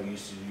stories how we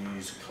used to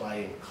use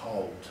clay and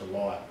coal to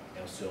light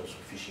ourselves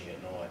for fishing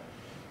at night.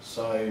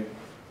 So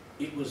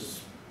it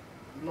was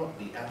not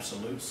the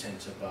absolute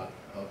centre, but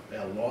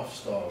our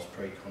lifestyles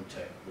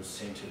pre-contact was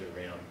centred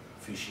around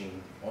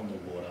fishing, on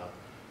the water,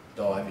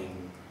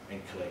 diving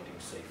and collecting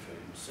seafood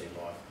and sea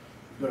life.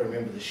 You've got to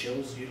remember the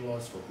shells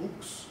utilised for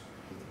hooks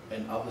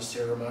and other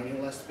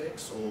ceremonial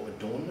aspects or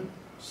adornment.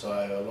 So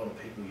a lot of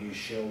people use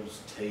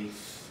shells,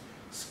 teeth,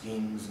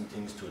 skins and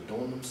things to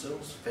adorn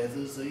themselves,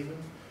 feathers even.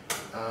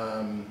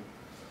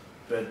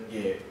 But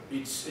yeah,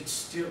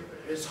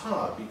 it's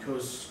hard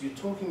because you're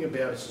talking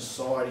about a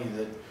society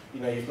that, you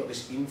know, you've got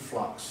this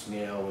influx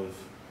now of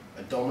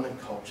a dominant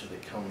culture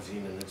that comes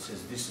in and it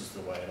says this is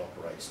the way it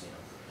operates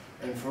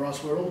now. And for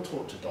us, we're all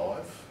taught to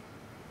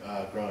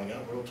dive. Growing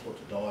up, we're all taught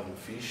to dive and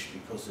fish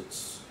because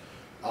it's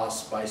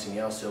us basing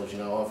ourselves. You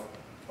know,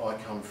 I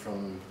come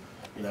from,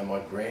 you know, my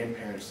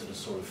grandparents that are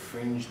sort of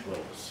fringe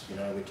dwellers. You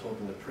know, we're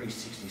talking the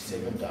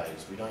pre-67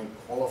 days. We don't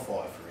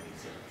qualify for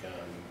anything.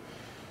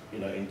 You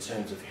know, in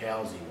terms of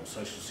housing or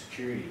social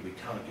security, we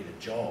can't get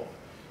a job.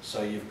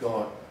 So you've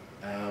got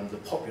the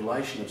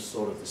population of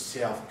sort of the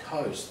south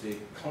coast. They're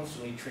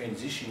constantly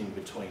transitioning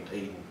between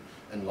Eden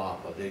and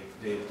Lapa.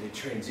 They're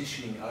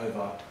transitioning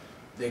over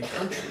their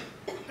country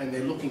and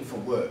they're looking for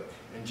work.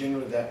 And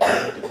generally that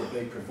work that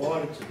will be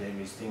provided to them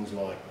is things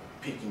like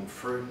picking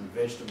fruit and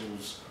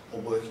vegetables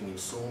or working in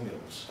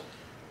sawmills.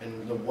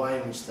 And the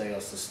way in which they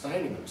are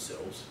sustaining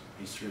themselves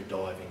is through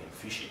diving and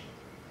fishing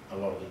a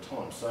lot of the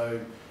time. So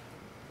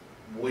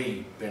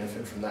we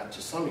benefit from that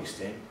to some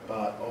extent,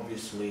 but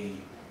obviously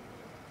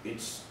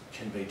it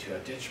can be to our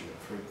detriment.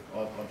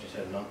 I've just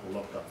had an uncle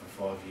locked up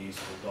for 5 years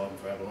for diving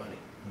for abalone.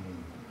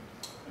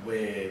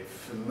 Where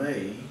for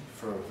me,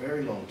 for a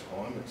very long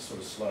time, it's sort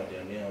of slowed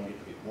down now, I'm getting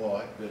a bit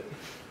white, but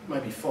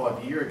maybe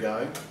 5 years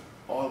ago,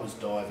 I was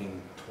diving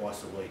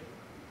twice a week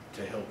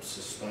to help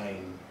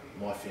sustain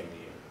my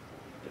family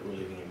that were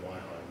living in my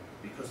home,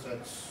 because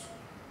that's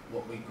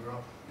what we grew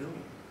up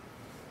doing.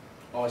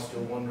 I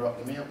still wander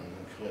up the mountain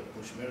and collect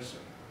bush medicine,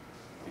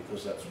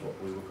 because that's what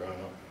we were growing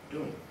up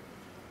doing.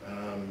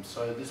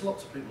 So there's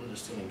lots of people that are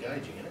still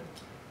engaging in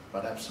it,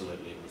 but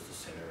absolutely it was the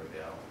centre of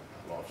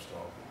our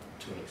lifestyle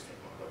to an extent.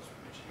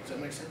 Does that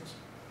make sense?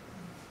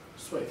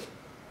 Sweet.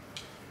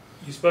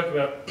 You spoke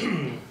about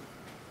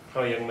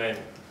how a young man,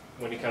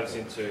 when he comes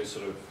into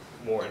sort of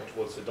more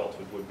towards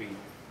adulthood, would be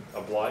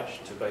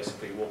obliged to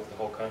basically walk the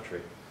whole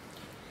country.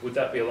 Would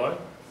that be allowed?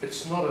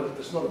 It's not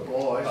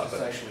obliged,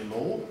 it's actually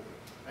law,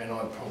 and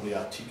I'm probably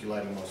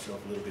articulating myself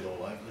a little bit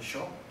all over the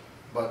shop,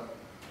 but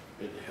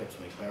it helps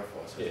me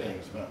clarify some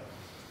things. But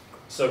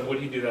so would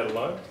he do that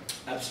alone?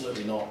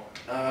 Absolutely not.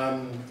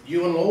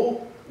 UN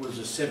law was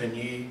a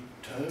 7-year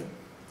term.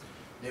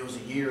 There was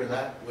a year of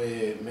that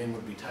where men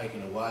would be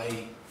taken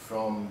away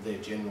from their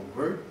general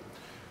group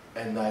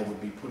and they would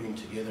be put in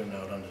together and they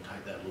would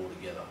undertake that law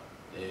together.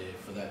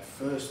 For that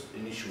first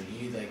initial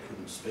year they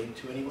couldn't speak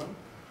to anyone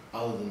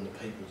other than the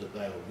people that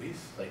they were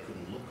with. They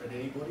couldn't look at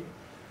anybody,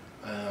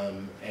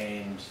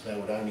 and they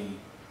would only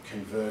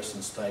converse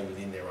and stay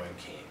within their own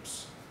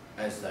camps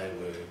as they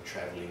were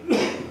travelling,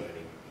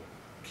 learning,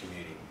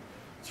 commuting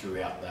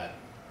throughout that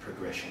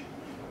progression.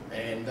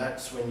 And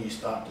that's when you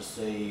start to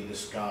see the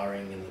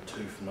scarring and the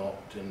tooth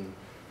knocked. And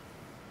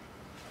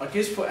I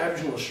guess for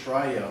Aboriginal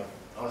Australia,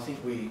 I think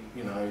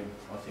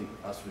I think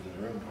us within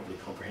the room probably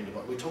comprehend it,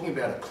 but we're talking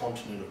about a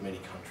continent of many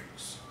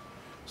countries.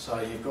 So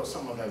you've got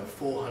something like over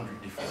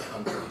 400 different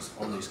countries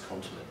on this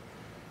continent.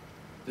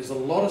 There's a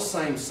lot of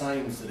sames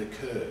that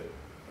occur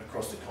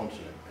across the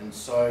continent. And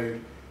so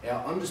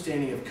our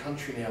understanding of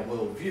country and our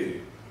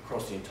worldview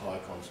across the entire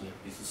continent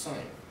is the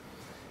same.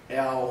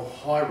 Our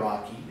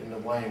hierarchy and the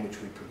way in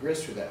which we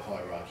progress through that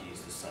hierarchy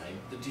is the same.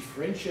 The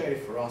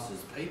differentiator for us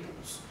as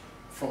peoples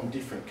from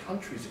different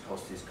countries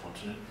across this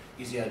continent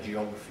is our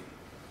geography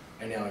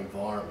and our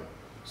environment.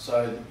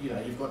 So, you know,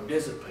 you've got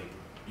desert people,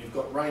 you've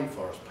got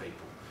rainforest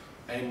people,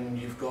 and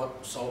you've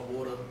got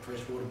saltwater,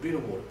 freshwater,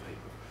 bitterwater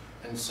people.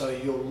 And so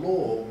your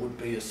law would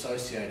be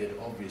associated,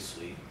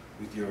 obviously,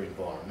 with your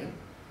environment,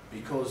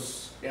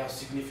 because our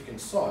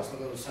significant sites,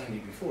 like I was saying to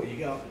you before, you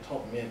go up the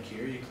top of Mount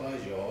Kira, you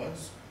close your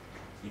eyes,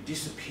 you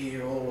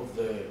disappear all of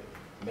the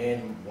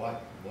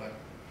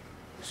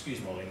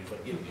excuse my language,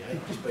 but get me,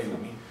 just be with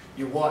me,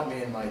 your white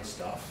man-made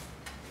stuff,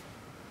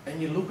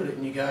 and you look at it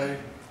and you go,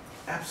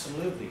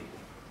 absolutely,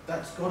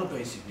 that's got to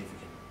be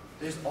significant.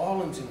 There's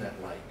islands in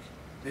that lake,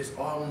 there's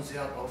islands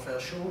out off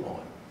our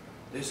shoreline,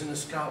 there's an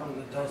escarpment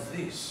that does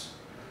this,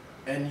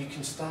 and you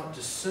can start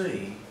to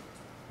see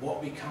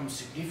what becomes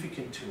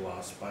significant to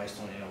us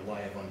based on our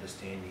way of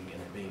understanding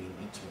and being in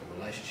intimate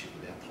relationship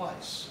with our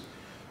place.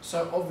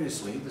 So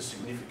obviously the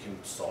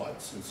significant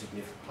sites and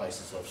significant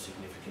places of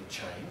significant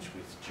change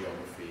with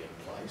geography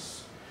and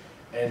place,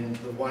 and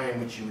the way in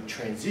which you would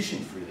transition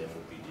through them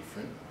would be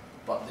different,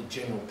 but the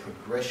general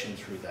progression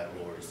through that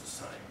law is the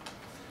same.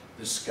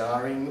 The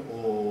scarring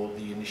or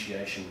the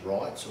initiation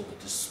rites or the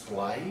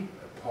display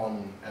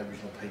upon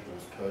Aboriginal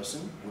people's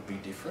person would be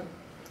different,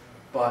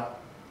 but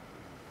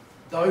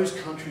those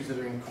countries that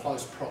are in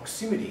close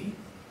proximity,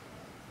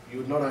 you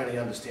would not only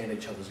understand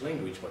each other's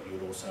language, but you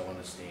would also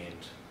understand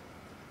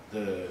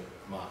the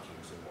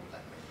markings and what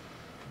that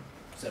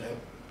meant. Does that help?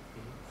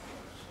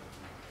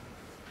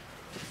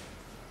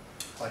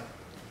 Hi.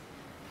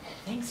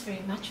 Thanks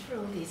very much for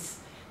all this.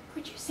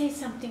 Could you say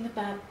something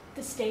about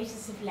the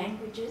status of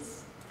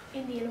languages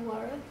in the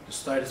Illawarra? The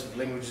status of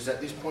languages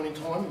at this point in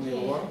time in the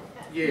Illawarra?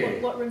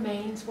 Yeah. What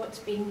remains, what's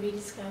being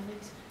rediscovered?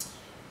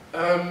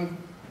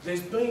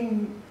 There's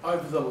been,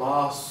 over the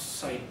last,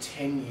 say,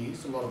 10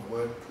 years, a lot of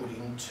work put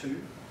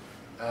into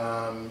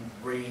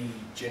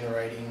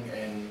regenerating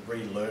and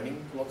relearning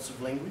lots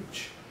of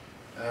language.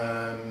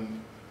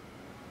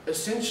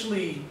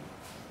 Essentially,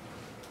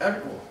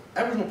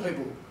 Aboriginal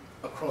people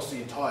across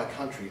the entire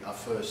country are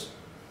first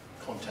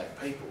contact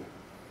people,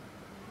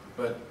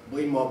 but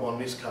we mob on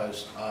this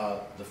coast are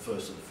the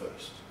first of the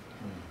first.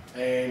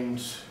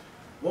 And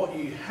what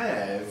you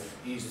have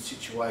is a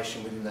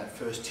situation within that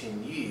first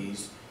 10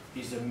 years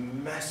is a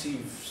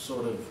massive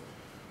sort of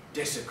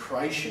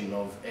desecration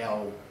of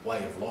our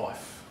way of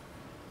life.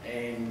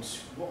 And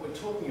what we're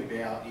talking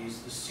about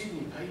is the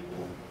Sydney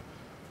people,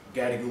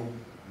 Gadigal,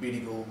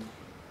 Bidigal,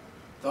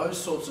 those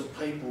sorts of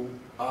people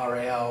are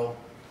our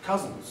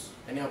cousins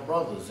and our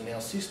brothers and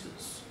our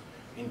sisters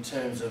in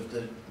terms of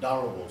the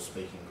Dharawal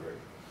speaking group.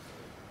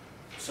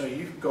 So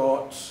you've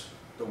got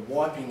the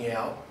wiping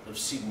out of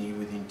Sydney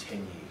within 10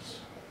 years,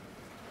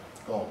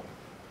 gone.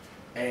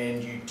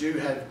 And you do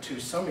have, to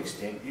some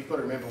extent, you've got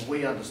to remember,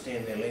 we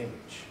understand their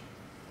language.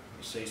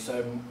 You see,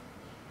 so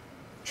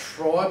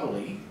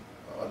tribally,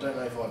 I don't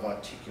know if I've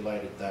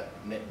articulated that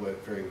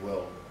network very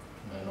well,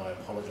 and I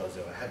apologise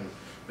if I haven't,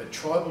 but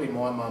tribally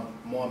my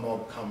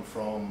mob come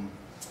from,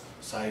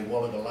 say,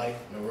 Wallaga Lake,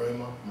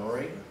 Narooma,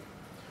 Marie.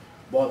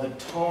 By the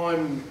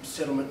time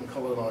settlement and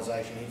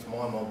colonisation hits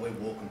my mob, we're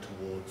walking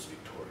towards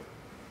Victoria.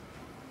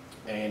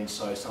 And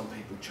so some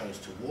people chose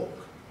to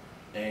walk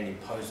and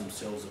impose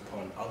themselves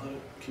upon other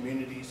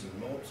communities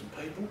and mobs and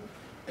people,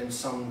 and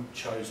some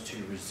chose to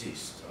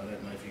resist. I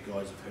don't know if you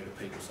guys have heard of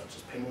people such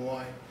as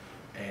Pemulwuy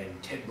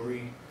and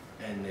Tedbury,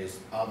 and there's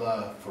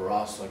other, for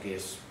us, I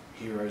guess,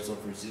 heroes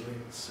of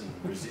resilience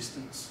and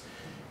resistance.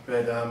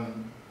 But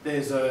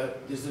there's a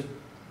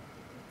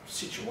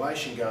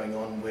situation going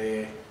on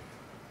where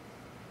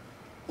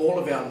all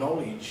of our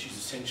knowledge is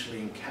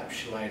essentially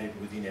encapsulated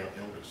within our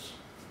elders.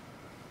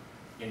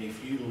 And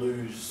if you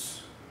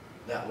lose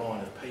that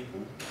line of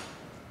people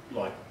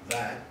like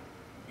that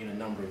in a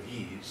number of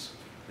years,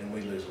 then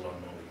we lose a lot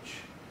of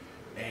knowledge.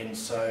 And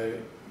so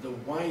the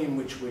way in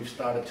which we've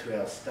started to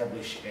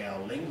establish our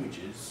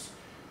languages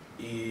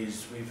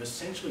is we've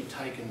essentially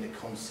taken the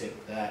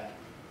concept that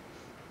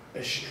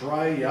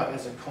Australia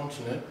as a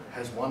continent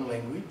has one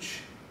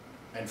language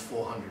and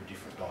 400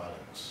 different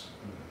dialects.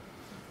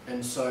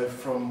 And so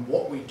from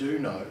what we do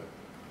know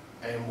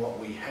and what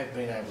we have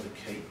been able to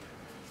keep,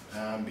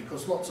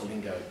 because lots of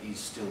lingo is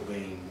still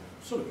being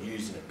sort of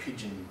used in a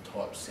pidgin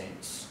type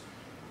sense,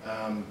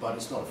 but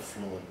it's not a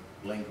fluent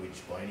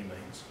language by any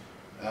means.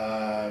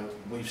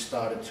 We've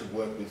started to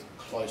work with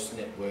close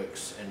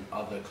networks and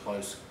other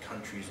close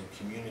countries and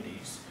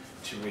communities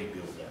to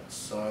rebuild that.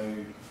 So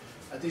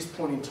at this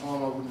point in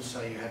time, I wouldn't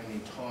say you have an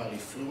entirely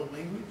fluent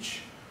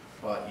language,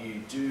 but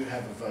you do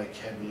have a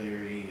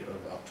vocabulary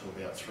of up to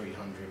about 300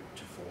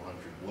 to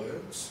 400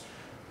 words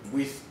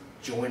with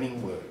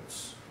joining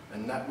words.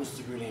 And that was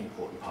the really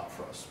important part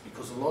for us,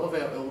 because a lot of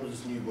our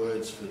elders knew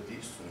words for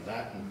this and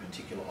that and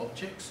particular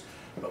objects,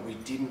 but we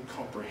didn't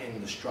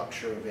comprehend the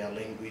structure of our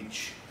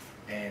language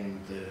and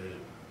the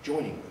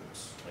joining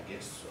words, I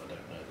guess. I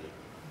don't know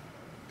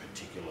the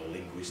particular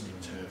linguistic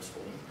terms for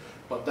them,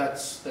 but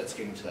that's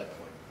getting to that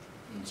point.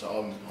 And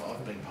so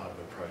I've been part of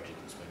a project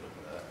that's been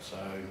looking at that. So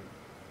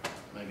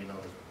maybe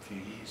another few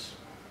years,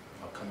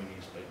 I'll come in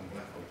here speaking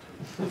black hole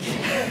too.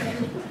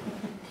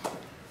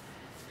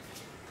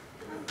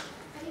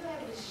 Are you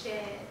able to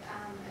share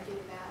a bit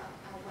about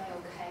a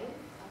whale cave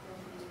up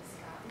in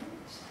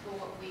Scotland, or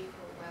what we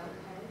call whale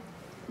cave?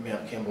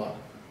 Mount Kembla?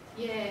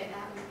 Yeah,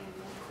 out in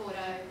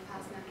Cordo,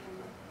 past Mount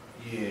Kembla.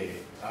 Yeah.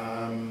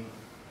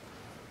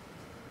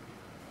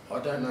 I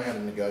don't know how to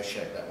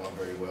negotiate that one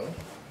very well.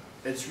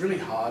 It's really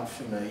hard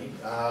for me.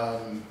 I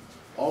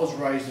was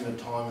raised in a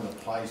time and a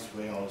place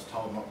where I was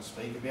told not to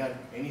speak about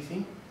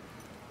anything,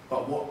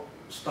 but what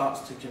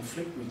starts to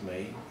conflict with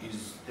me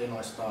is then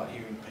I start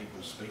hearing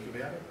people speak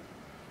about it.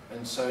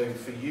 And so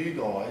for you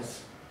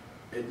guys,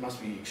 it must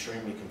be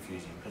extremely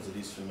confusing, because it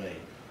is for me.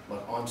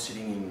 Like, I'm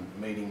sitting in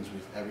meetings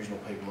with Aboriginal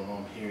people and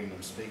I'm hearing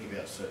them speak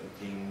about certain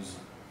things.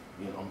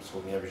 You know, I'm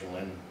talking Aboriginal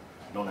and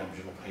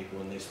non-Aboriginal people,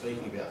 and they're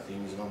speaking about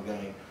things, and I'm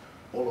going,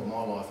 all of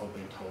my life I've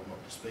been told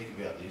not to speak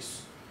about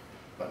this,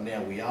 but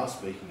now we are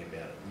speaking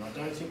about it. And I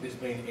don't think there's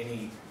been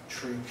any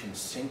true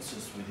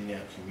consensus within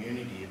our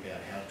community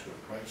about how to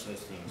approach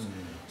those things.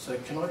 So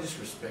can I just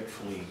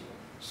respectfully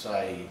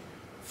say,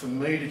 for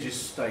me to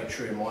just stay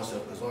true to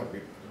myself, because I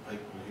rip the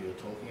people who are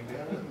talking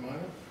about it at the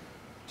moment,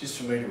 just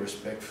for me to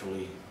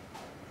respectfully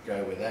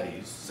go where that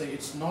is. See,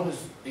 it's not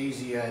as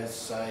easy as,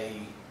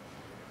 say,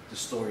 the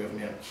story of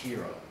Mount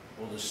Kira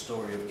or the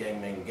story of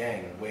Gang Man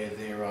Gang, where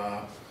there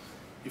are,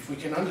 if we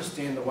can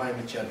understand the way in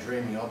which our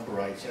dreaming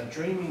operates, our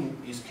dreaming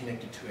is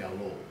connected to our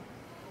law.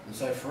 And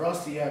so for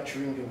us, the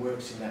Outringa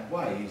works in that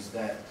way, is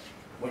that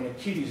when a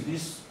kid is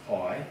this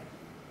high,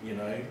 you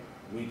know,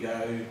 we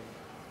go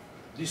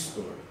this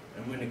story.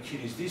 And when a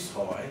kid is this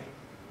high,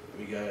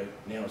 we go,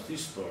 now it's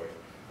this story.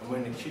 And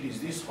when the kid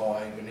is this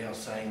high, we're now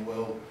saying,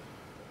 well,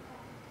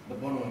 the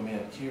bottom of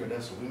Mount Kira,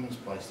 that's a women's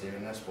place there,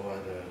 and that's why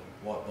the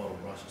white bottle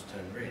brushes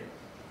turn red,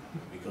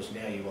 because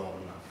now you're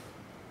old enough.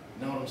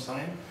 You know what I'm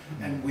saying?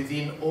 And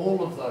within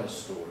all of those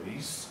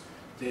stories,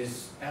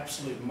 there's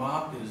absolute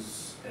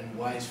markers and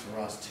ways for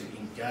us to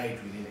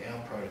engage within our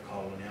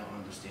protocol and our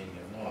understanding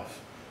of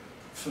life.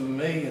 for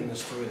me and the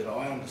story that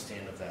I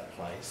understand of that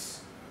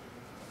place,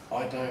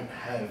 I don't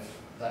have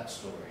that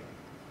story.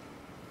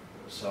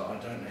 So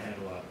I don't know how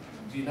to,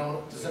 do you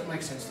know, does that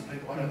make sense to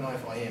people? I don't know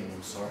if I am,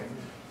 I'm sorry.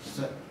 Does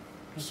that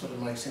sort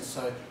of make sense?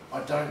 So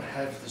I don't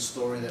have the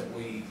story that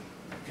we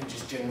can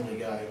just generally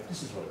go,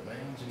 this is what it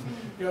means. And,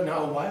 you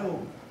know, a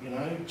whale, you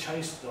know,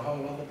 chased a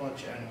whole other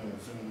bunch of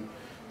animals and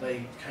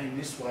they came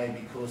this way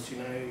because, you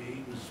know,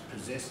 he was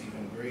possessive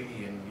and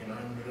greedy and, you know,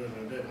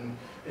 and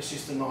it's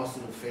just a nice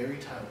little fairy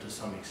tale to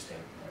some extent,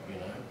 you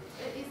know.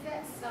 But is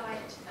that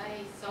site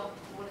a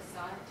saltwater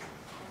site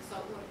of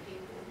saltwater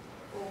people,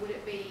 or would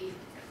it be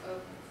a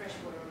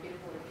freshwater or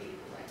bitterwater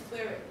people?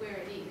 Like where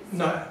it is?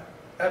 No,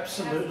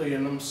 absolutely,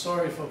 and I'm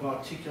sorry if I've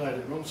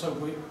articulated it wrong. So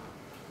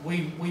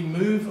we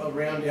move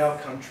around our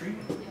country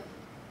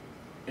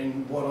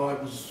in what I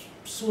was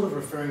sort of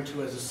referring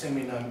to as a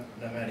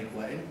semi-nomadic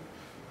way.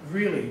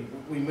 Really,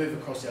 we move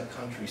across our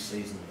country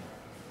seasonally.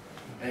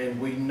 And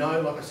we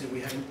know, like I said,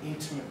 we have an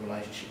intimate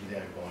relationship with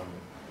our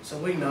environment. So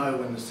we know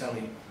when the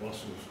Sally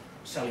Wattle's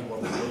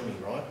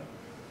blooming, right?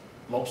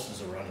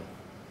 Lobsters are running.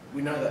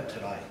 We know that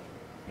today,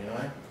 you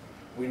know?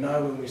 We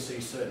know when we see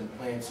certain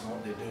plants and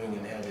what they're doing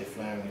and how they're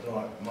flowering, it's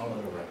like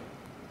mullet are running,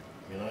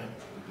 you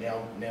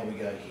know? Now we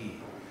go here.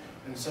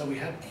 And so we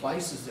had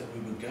places that we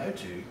would go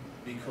to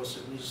because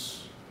it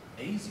was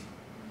easy.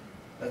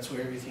 That's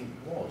where everything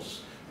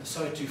was. And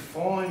so to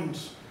find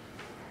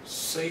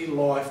sea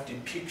life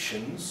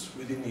depictions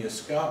within the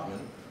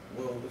escarpment,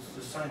 well, it's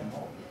the same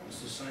mob, it's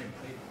the same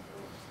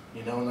people.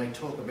 You know, and they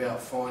talk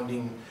about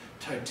finding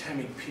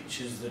totemic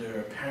pictures that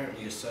are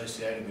apparently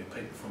associated with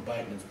people from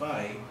Bateman's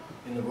Bay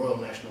in the Royal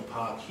National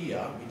Park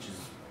here, which is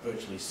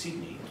virtually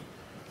Sydney.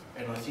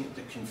 And I think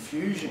the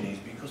confusion is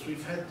because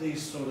we've had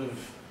these sort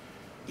of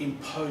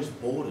imposed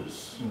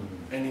borders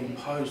and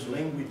imposed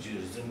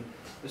languages, and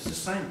it's the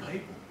same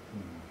people.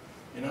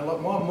 You know, like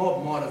my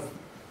mob might have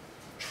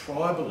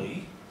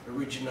tribally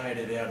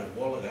originated out of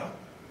Wallaga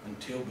and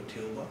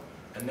Tilba,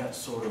 and that's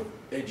sort of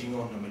edging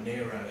on the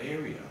Monero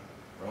area,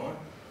 right?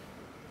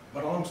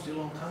 But I'm still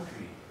on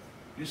country.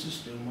 This is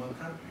still my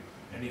country.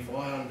 And if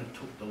I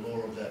undertook the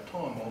law of that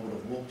time, I would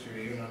have walked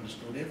through here and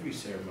understood every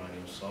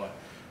ceremonial site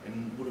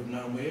and would have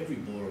known where every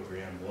bora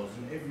ground was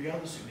and every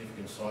other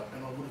significant site,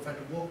 and I would have had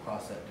to walk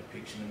past that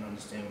depiction and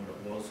understand what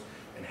it was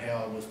and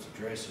how I was to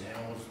dress and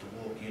how I was to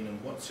walk in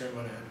and what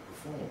ceremony I had to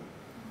perform.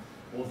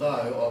 Although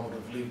I would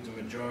have lived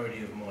the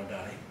majority of my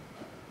day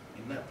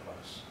in that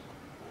place.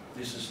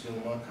 This is still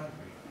my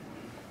country.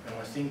 And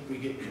I think we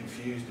get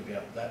confused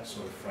about that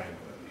sort of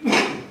framework,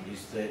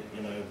 is that,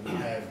 you know, we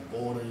have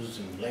borders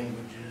and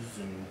languages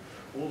and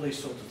all these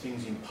sorts of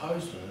things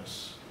imposed on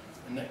us,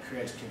 and that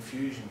creates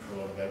confusion for a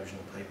lot of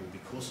Aboriginal people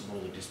because of all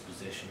the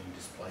dispossession and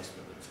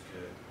displacement that's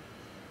occurred.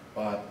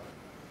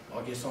 But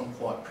I guess I'm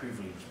quite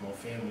privileged. My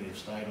family have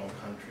stayed on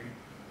country.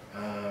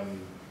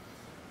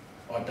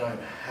 I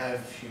don't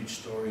have huge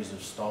stories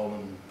of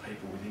stolen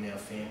people within our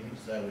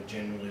families. They were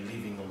generally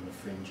living on the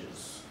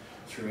fringes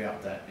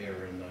throughout that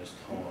era and those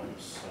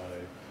times. So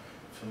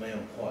for me,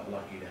 I'm quite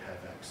lucky to have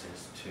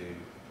access to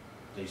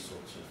these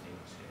sorts of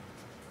things.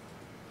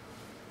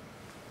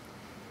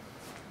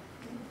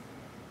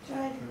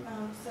 Jade,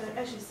 so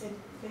as you said,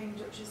 being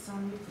Dutch's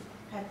son,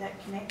 you've had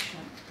that connection.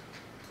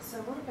 So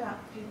what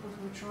about people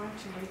who are trying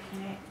to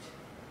reconnect?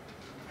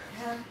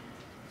 How?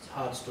 It's a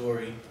hard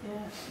story.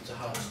 Yeah. It's a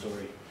hard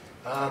story.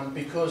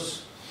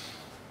 Because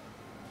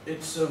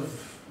it's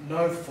of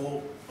no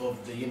fault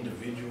of the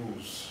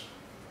individuals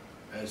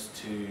as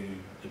to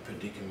the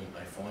predicament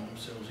they find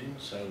themselves in.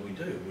 So we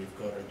do. We've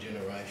got a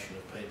generation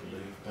of people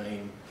who've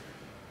been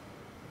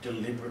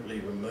deliberately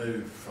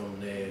removed from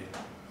their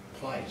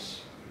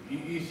place.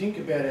 You think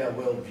about our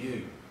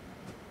worldview,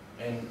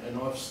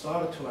 and I've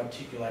started to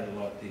articulate it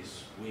like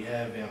this. We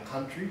have our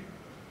country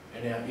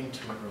and our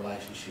intimate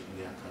relationship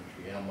with our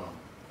country, our mum.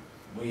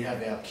 We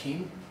have our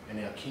kin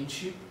and our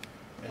kinship,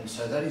 and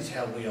so that is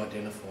how we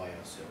identify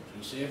ourselves.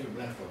 You'll see every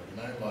black one, you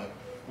know, like,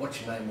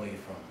 what's your name, where you're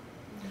from?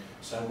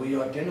 So we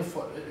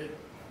identify,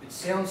 it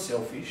sounds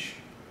selfish,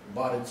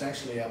 but it's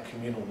actually our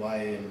communal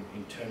way and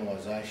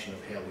internalisation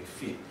of how we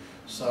fit.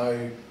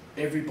 So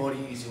everybody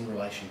is in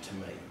relation to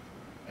me.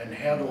 And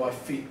how do I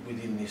fit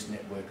within this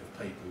network of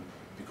people?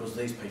 Because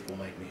these people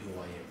make me who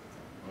I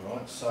am, all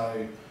right?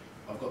 So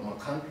I've got my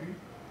country,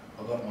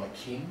 I've got my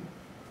kin,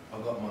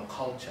 I've got my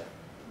culture.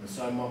 And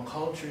so my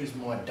culture is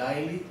my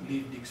daily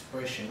lived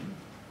expression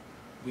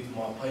with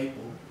my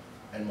people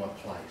and my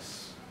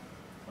place,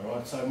 all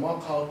right? So my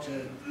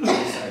culture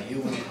is a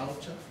Yuin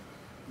culture.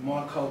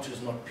 My culture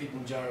is not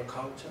Pitjantjatjara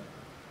culture.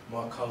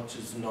 My culture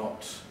is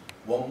not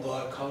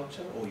Wongai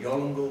culture or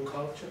Yolngu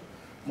culture.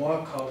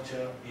 My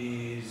culture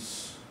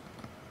is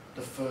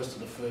the first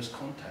of the first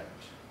contact.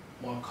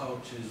 My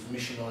culture is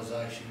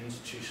missionisation,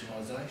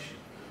 institutionalisation.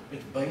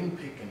 It's bean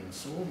picking and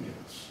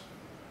sawmills.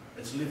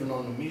 It's living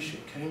on the mish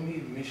at Kumi,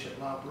 the mish at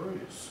La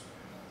Bruce.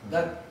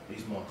 That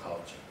is my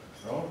culture,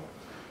 right?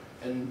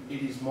 And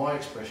it is my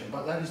expression,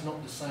 but that is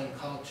not the same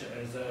culture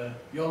as a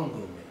Yolngu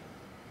me,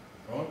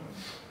 right?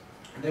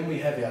 And then we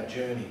have our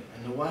journey,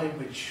 and the way in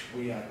which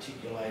we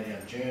articulate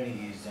our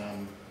journey is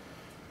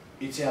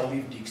it's our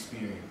lived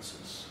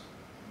experiences.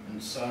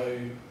 And so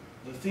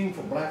the thing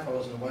for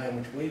blackfellas and the way in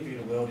which we view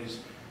the world is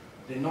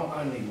they're not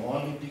only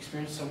my lived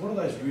experience, so what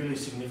are those really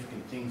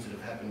significant things that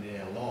have happened in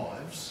our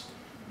lives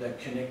that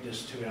connect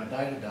us to our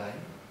day-to-day,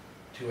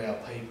 to our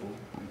people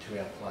and to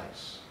our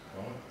place,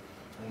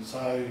 right? And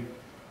so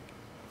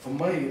for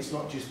me it's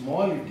not just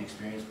my lived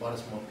experience, but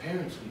it's my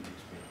parents' lived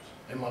experience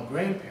and my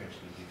grandparents'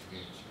 lived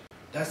experience.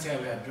 That's how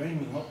our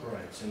dreaming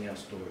operates in our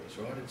stories,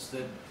 right? It's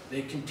that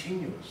they're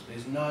continuous.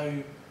 There's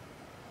no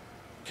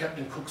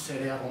Captain Cook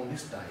set out on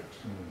this date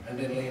and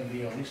then landed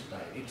here on this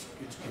date.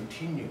 It's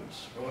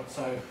continuous, right?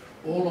 So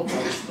all of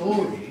those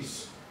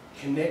stories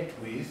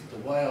connect with the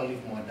way I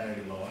live my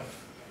daily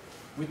life,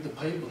 with the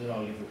people that I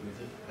live it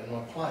with, and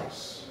my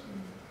place.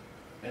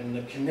 And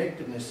the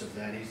connectedness of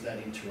that is that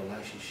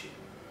interrelationship.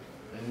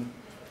 And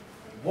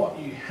what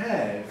you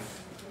have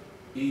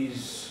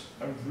is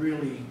a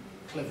really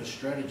clever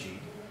strategy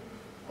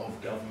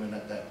of government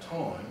at that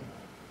time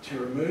to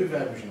remove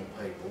Aboriginal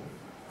people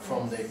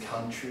from their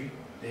country,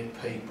 their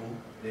people,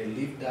 their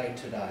lived day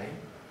to day,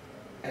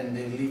 and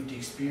their lived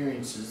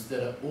experiences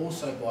that are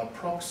also by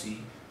proxy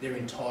their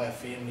entire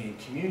family and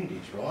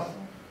communities, right?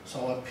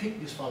 So I pick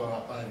this fella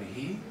up over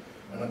here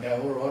and I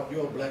go, all right,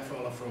 you're a black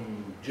fella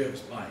from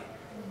Jervis Bay,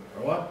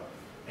 all right?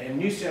 And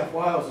New South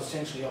Wales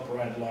essentially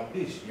operated like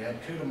this. You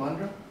had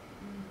Cootamundra,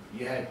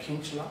 you had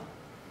Kinchla,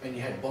 and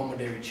you had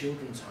Bomaderry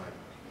Children's Home.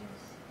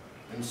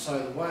 And so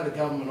the way the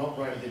government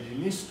operated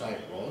in this state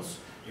was,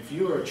 if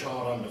you were a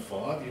child under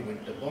 5, you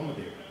went to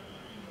Bomaderry.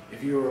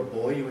 If you were a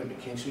boy, you went to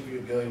Kinchla. If you were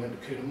a girl, you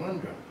went to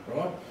Cootamundra,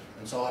 right?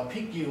 And so I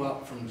pick you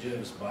up from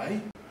Jervis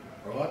Bay,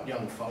 right,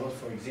 young fellas,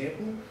 for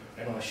example,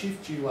 and I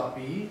shift you up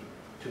here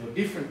to a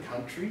different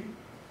country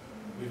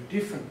with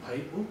different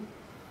people,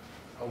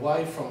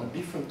 away from a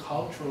different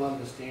cultural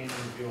understanding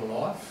of your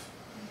life,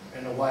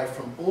 and away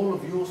from all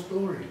of your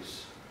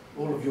stories,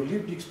 all of your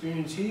lived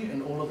experience here,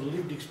 and all of the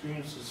lived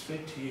experiences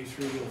fed to you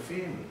through your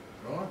family,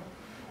 right?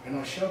 And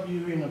I shove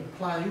you in a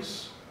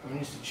place, an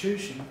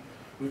institution,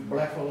 with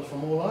blackfellas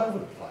from all over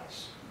the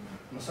place.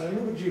 And I say,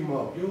 look at you,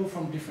 Mob, you're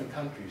from different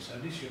countries, so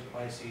this is your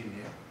place here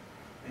now.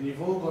 And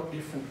you've all got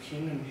different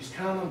kin and you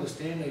can't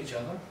understand each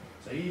other.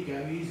 So here you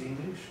go, here's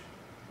English,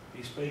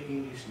 you speak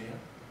English now.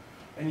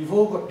 And you've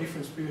all got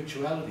different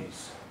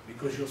spiritualities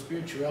because your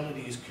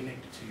spirituality is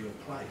connected to your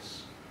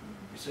place.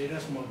 You see,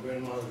 that's my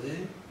grandmother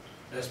there,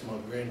 that's my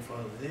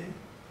grandfather there.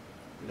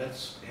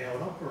 That's how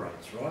it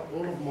operates, right?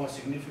 All of my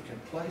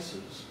significant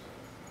places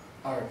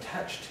are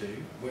attached to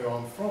where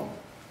I'm from.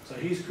 So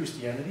here's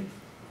Christianity,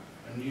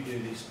 and you do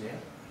this now.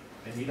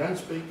 And you don't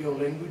speak your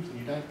language and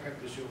you don't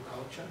practice your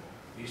culture.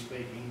 You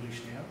speak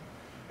English now.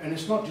 And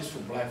it's not just for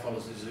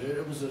blackfellas,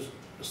 it was a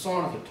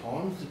sign of the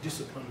times. The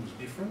discipline was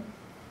different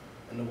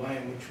and the way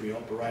in which we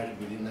operated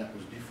within that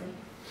was different.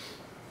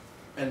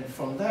 And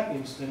from that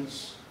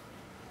instance,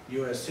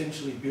 you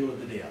essentially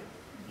build it out.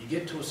 You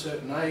get to a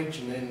certain age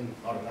and then,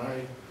 I don't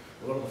know,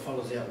 a lot of the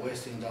fellas out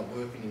west end up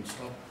working in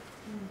stock,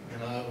 you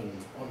know,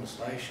 and on the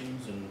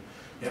stations, and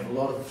you have a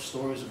lot of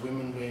stories of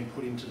women being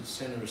put into the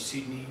centre of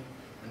Sydney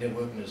and they're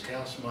working as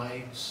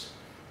housemaids.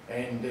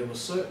 And there were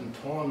certain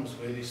times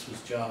where this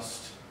was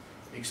just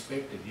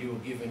expected. You were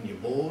given your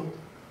board,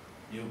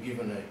 you were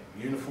given a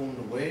uniform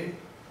to wear,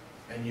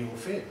 and you were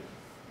fed,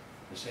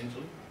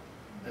 essentially.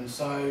 And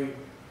so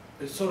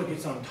it sort of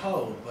gets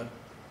untold, but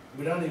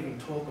we don't even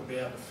talk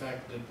about the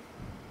fact that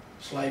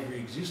slavery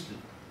existed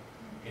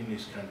in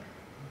this country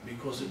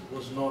because it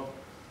was not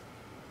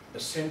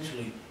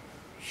essentially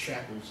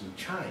shackles and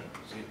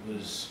chains. It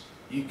was,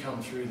 you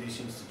come through this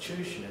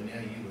institution and now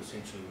you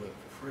essentially work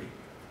for free.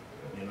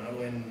 You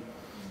know, and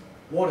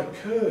what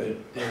occurred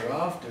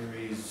thereafter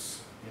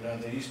is, you know,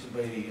 there used to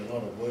be a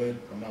lot of word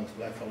amongst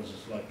blackfellas,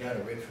 it's like, go to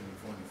Redford and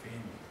find your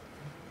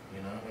family,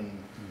 you know,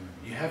 and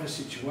you have a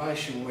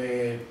situation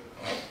where,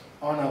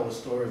 I know a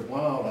story of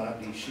one old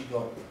auntie, she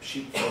got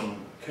shipped from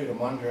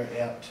Cootamundra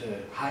out to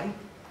Hay.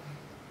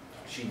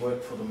 She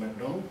worked for the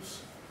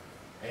McDonald's,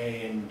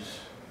 and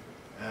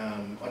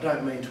I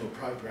don't mean to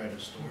appropriate a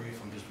story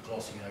if I'm just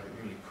glossing over it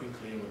really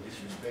quickly or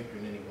disrespect her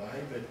in any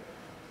way, but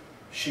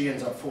she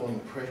ends up falling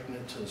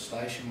pregnant to the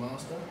station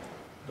master.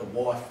 The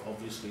wife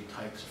obviously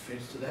takes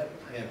offence to that.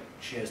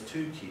 She has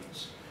 2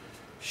 kids.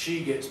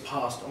 She gets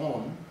passed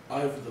on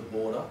over the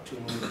border to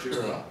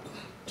Mildura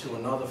to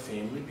another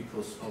family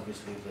because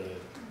obviously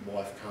the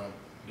wife can't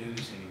do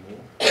this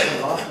anymore.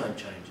 Her last name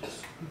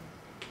changes.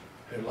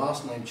 Her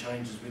last name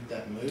changes with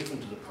that move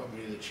into the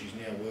property that she's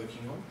now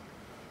working on.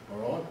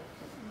 All right?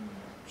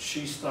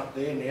 She's stuck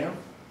there now,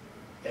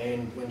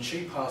 and when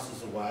she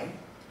passes away,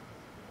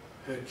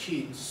 her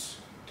kids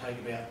take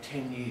about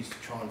 10 years to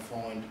try and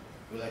find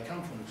where they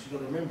come from. She's got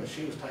to remember,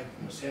 she was taken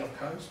from the south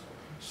coast,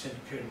 sent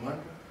to Cootamundra,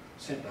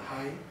 sent to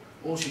Hay.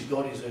 All she's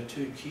got is her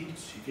 2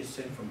 kids. She gets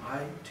sent from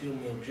Hay to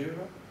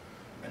Mildura,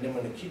 and then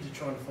when the kids are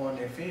trying to find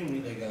their family,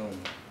 they're going,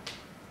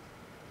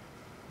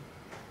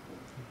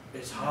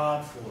 it's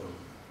hard for them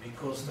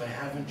because they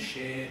haven't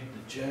shared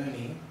the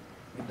journey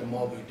with the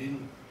mob who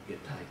didn't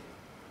get taken.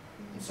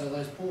 And so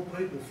those poor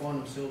people find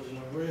themselves in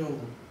a real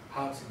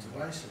hard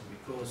situation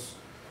because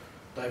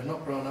they've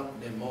not grown up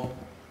with their mob,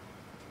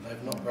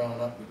 they've not grown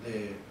up with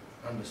their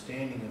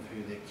understanding of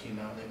who their kin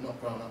are, they've not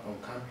grown up on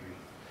country,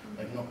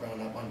 they've not grown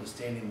up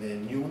understanding their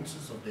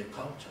nuances of their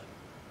culture,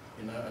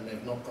 you know, and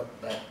they've not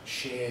got that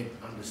shared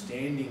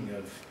understanding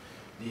of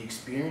the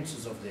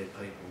experiences of their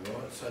people,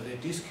 right? So they're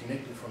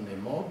disconnected from their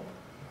mob,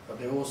 but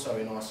they're also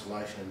in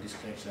isolation and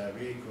disconnection over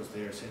here because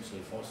they're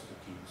essentially foster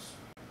kids,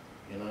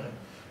 you know?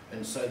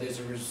 And so there's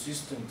a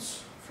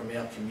resistance from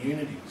our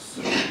communities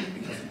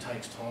because it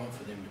takes time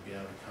for them to be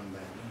able to come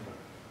back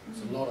in.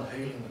 There's a lot of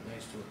healing that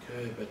needs to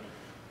occur, but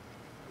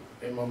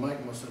am I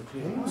making myself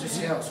clear? It's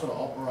just how it sort of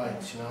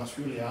operates, you know, it's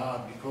really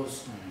hard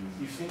because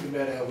you think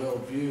about our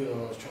worldview,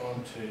 and I was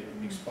trying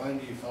to explain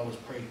to you fellas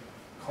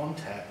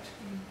pre-contact,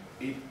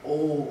 it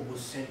all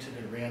was centred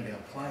around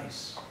our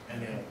place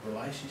and our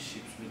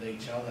relationships with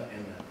each other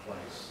and that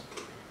place.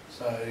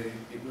 So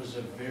it was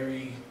a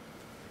very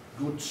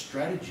good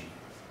strategy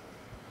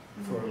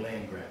for a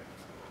land grab.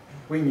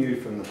 We knew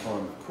from the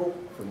time of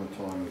Cook, from the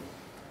time of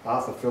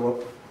Arthur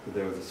Phillip, that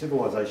there was a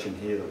civilisation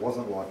here that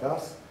wasn't like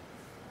us,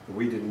 that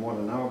we didn't want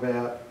to know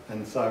about,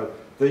 and so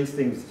these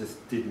things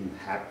just didn't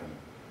happen.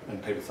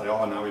 And people say,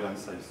 oh no, we don't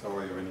say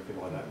sorry or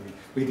anything like that.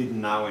 We didn't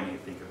know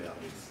anything about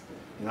this.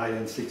 In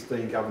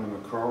 1816, Governor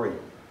Macquarie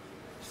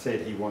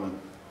said he wanted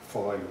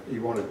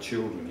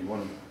children. He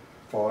wanted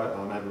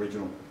 5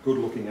 Aboriginal,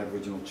 good-looking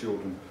Aboriginal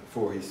children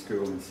for his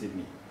school in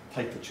Sydney.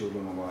 Take the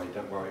children away,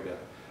 don't worry about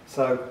it.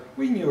 So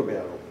we knew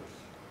about all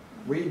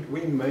this.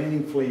 We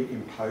meaningfully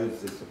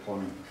imposed this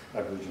upon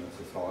Aboriginal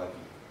society.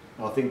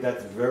 And I think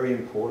that's very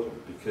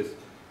important because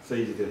it's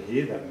easy to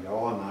hear that and go,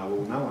 oh no,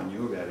 well no one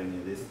knew about any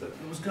of this. It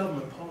was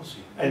government policy.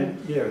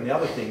 And yeah, and the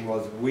other thing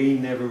was we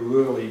never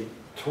really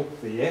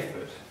took the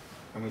effort,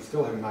 and we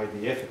still haven't made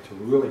the effort to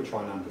really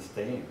try and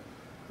understand.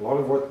 A lot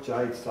of what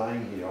Jade's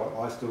saying here,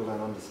 I still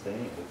don't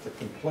understand. It's a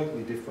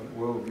completely different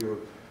worldview,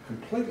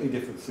 completely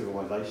different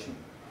civilisation.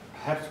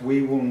 Perhaps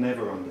we will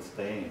never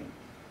understand.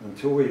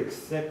 Until we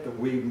accept that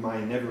we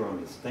may never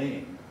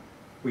understand,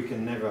 we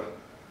can never,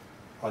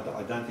 I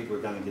don't think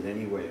we're going to get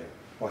anywhere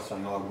by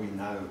saying, oh, we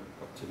know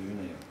what to do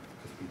now,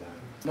 because we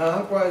don't. No,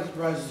 I think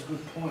raises a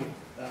good point,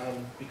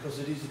 because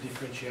it is a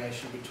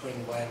differentiation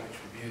between the way in which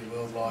we view the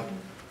world. Like,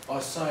 I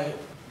say it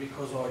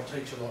because I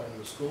teach a lot in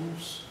the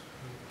schools,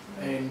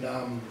 and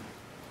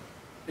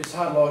it's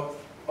hard, like,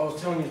 I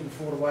was telling you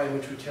before, the way in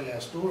which we tell our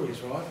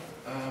stories, right?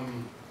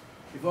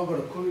 If I've got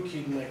a Kuru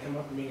kid and they come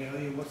up to me and go,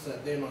 hey, what's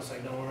that there? And I say,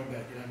 don't worry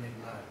about it, you don't need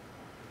to know.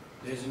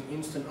 There's an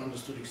instant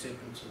understood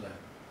acceptance of that.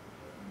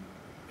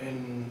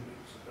 And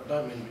I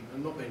don't mean,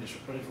 I'm not being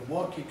disrespectful, if a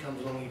white kid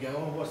comes along and you go,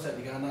 oh, what's that?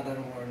 And you go, no,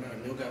 don't worry, no.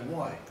 And they'll go,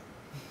 why?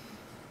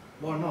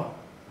 Why not?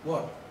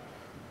 What?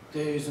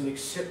 There's an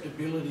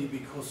acceptability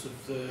because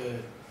of the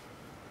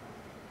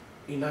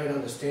innate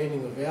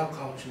understanding of our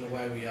culture and the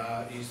way we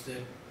are, is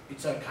that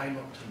it's okay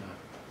not to know.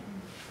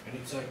 And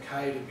it's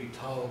okay to be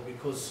told,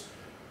 because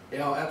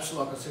our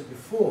absolute, like I said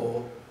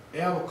before,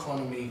 our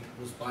economy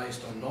was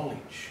based on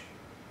knowledge.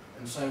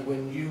 And so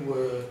when you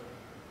were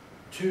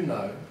to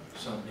know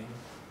something,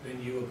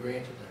 then you were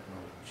granted that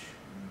knowledge.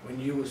 When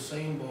you were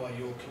seen by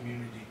your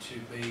community to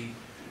be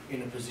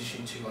in a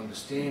position to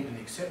understand and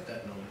accept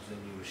that knowledge, then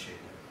you were shared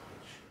that knowledge.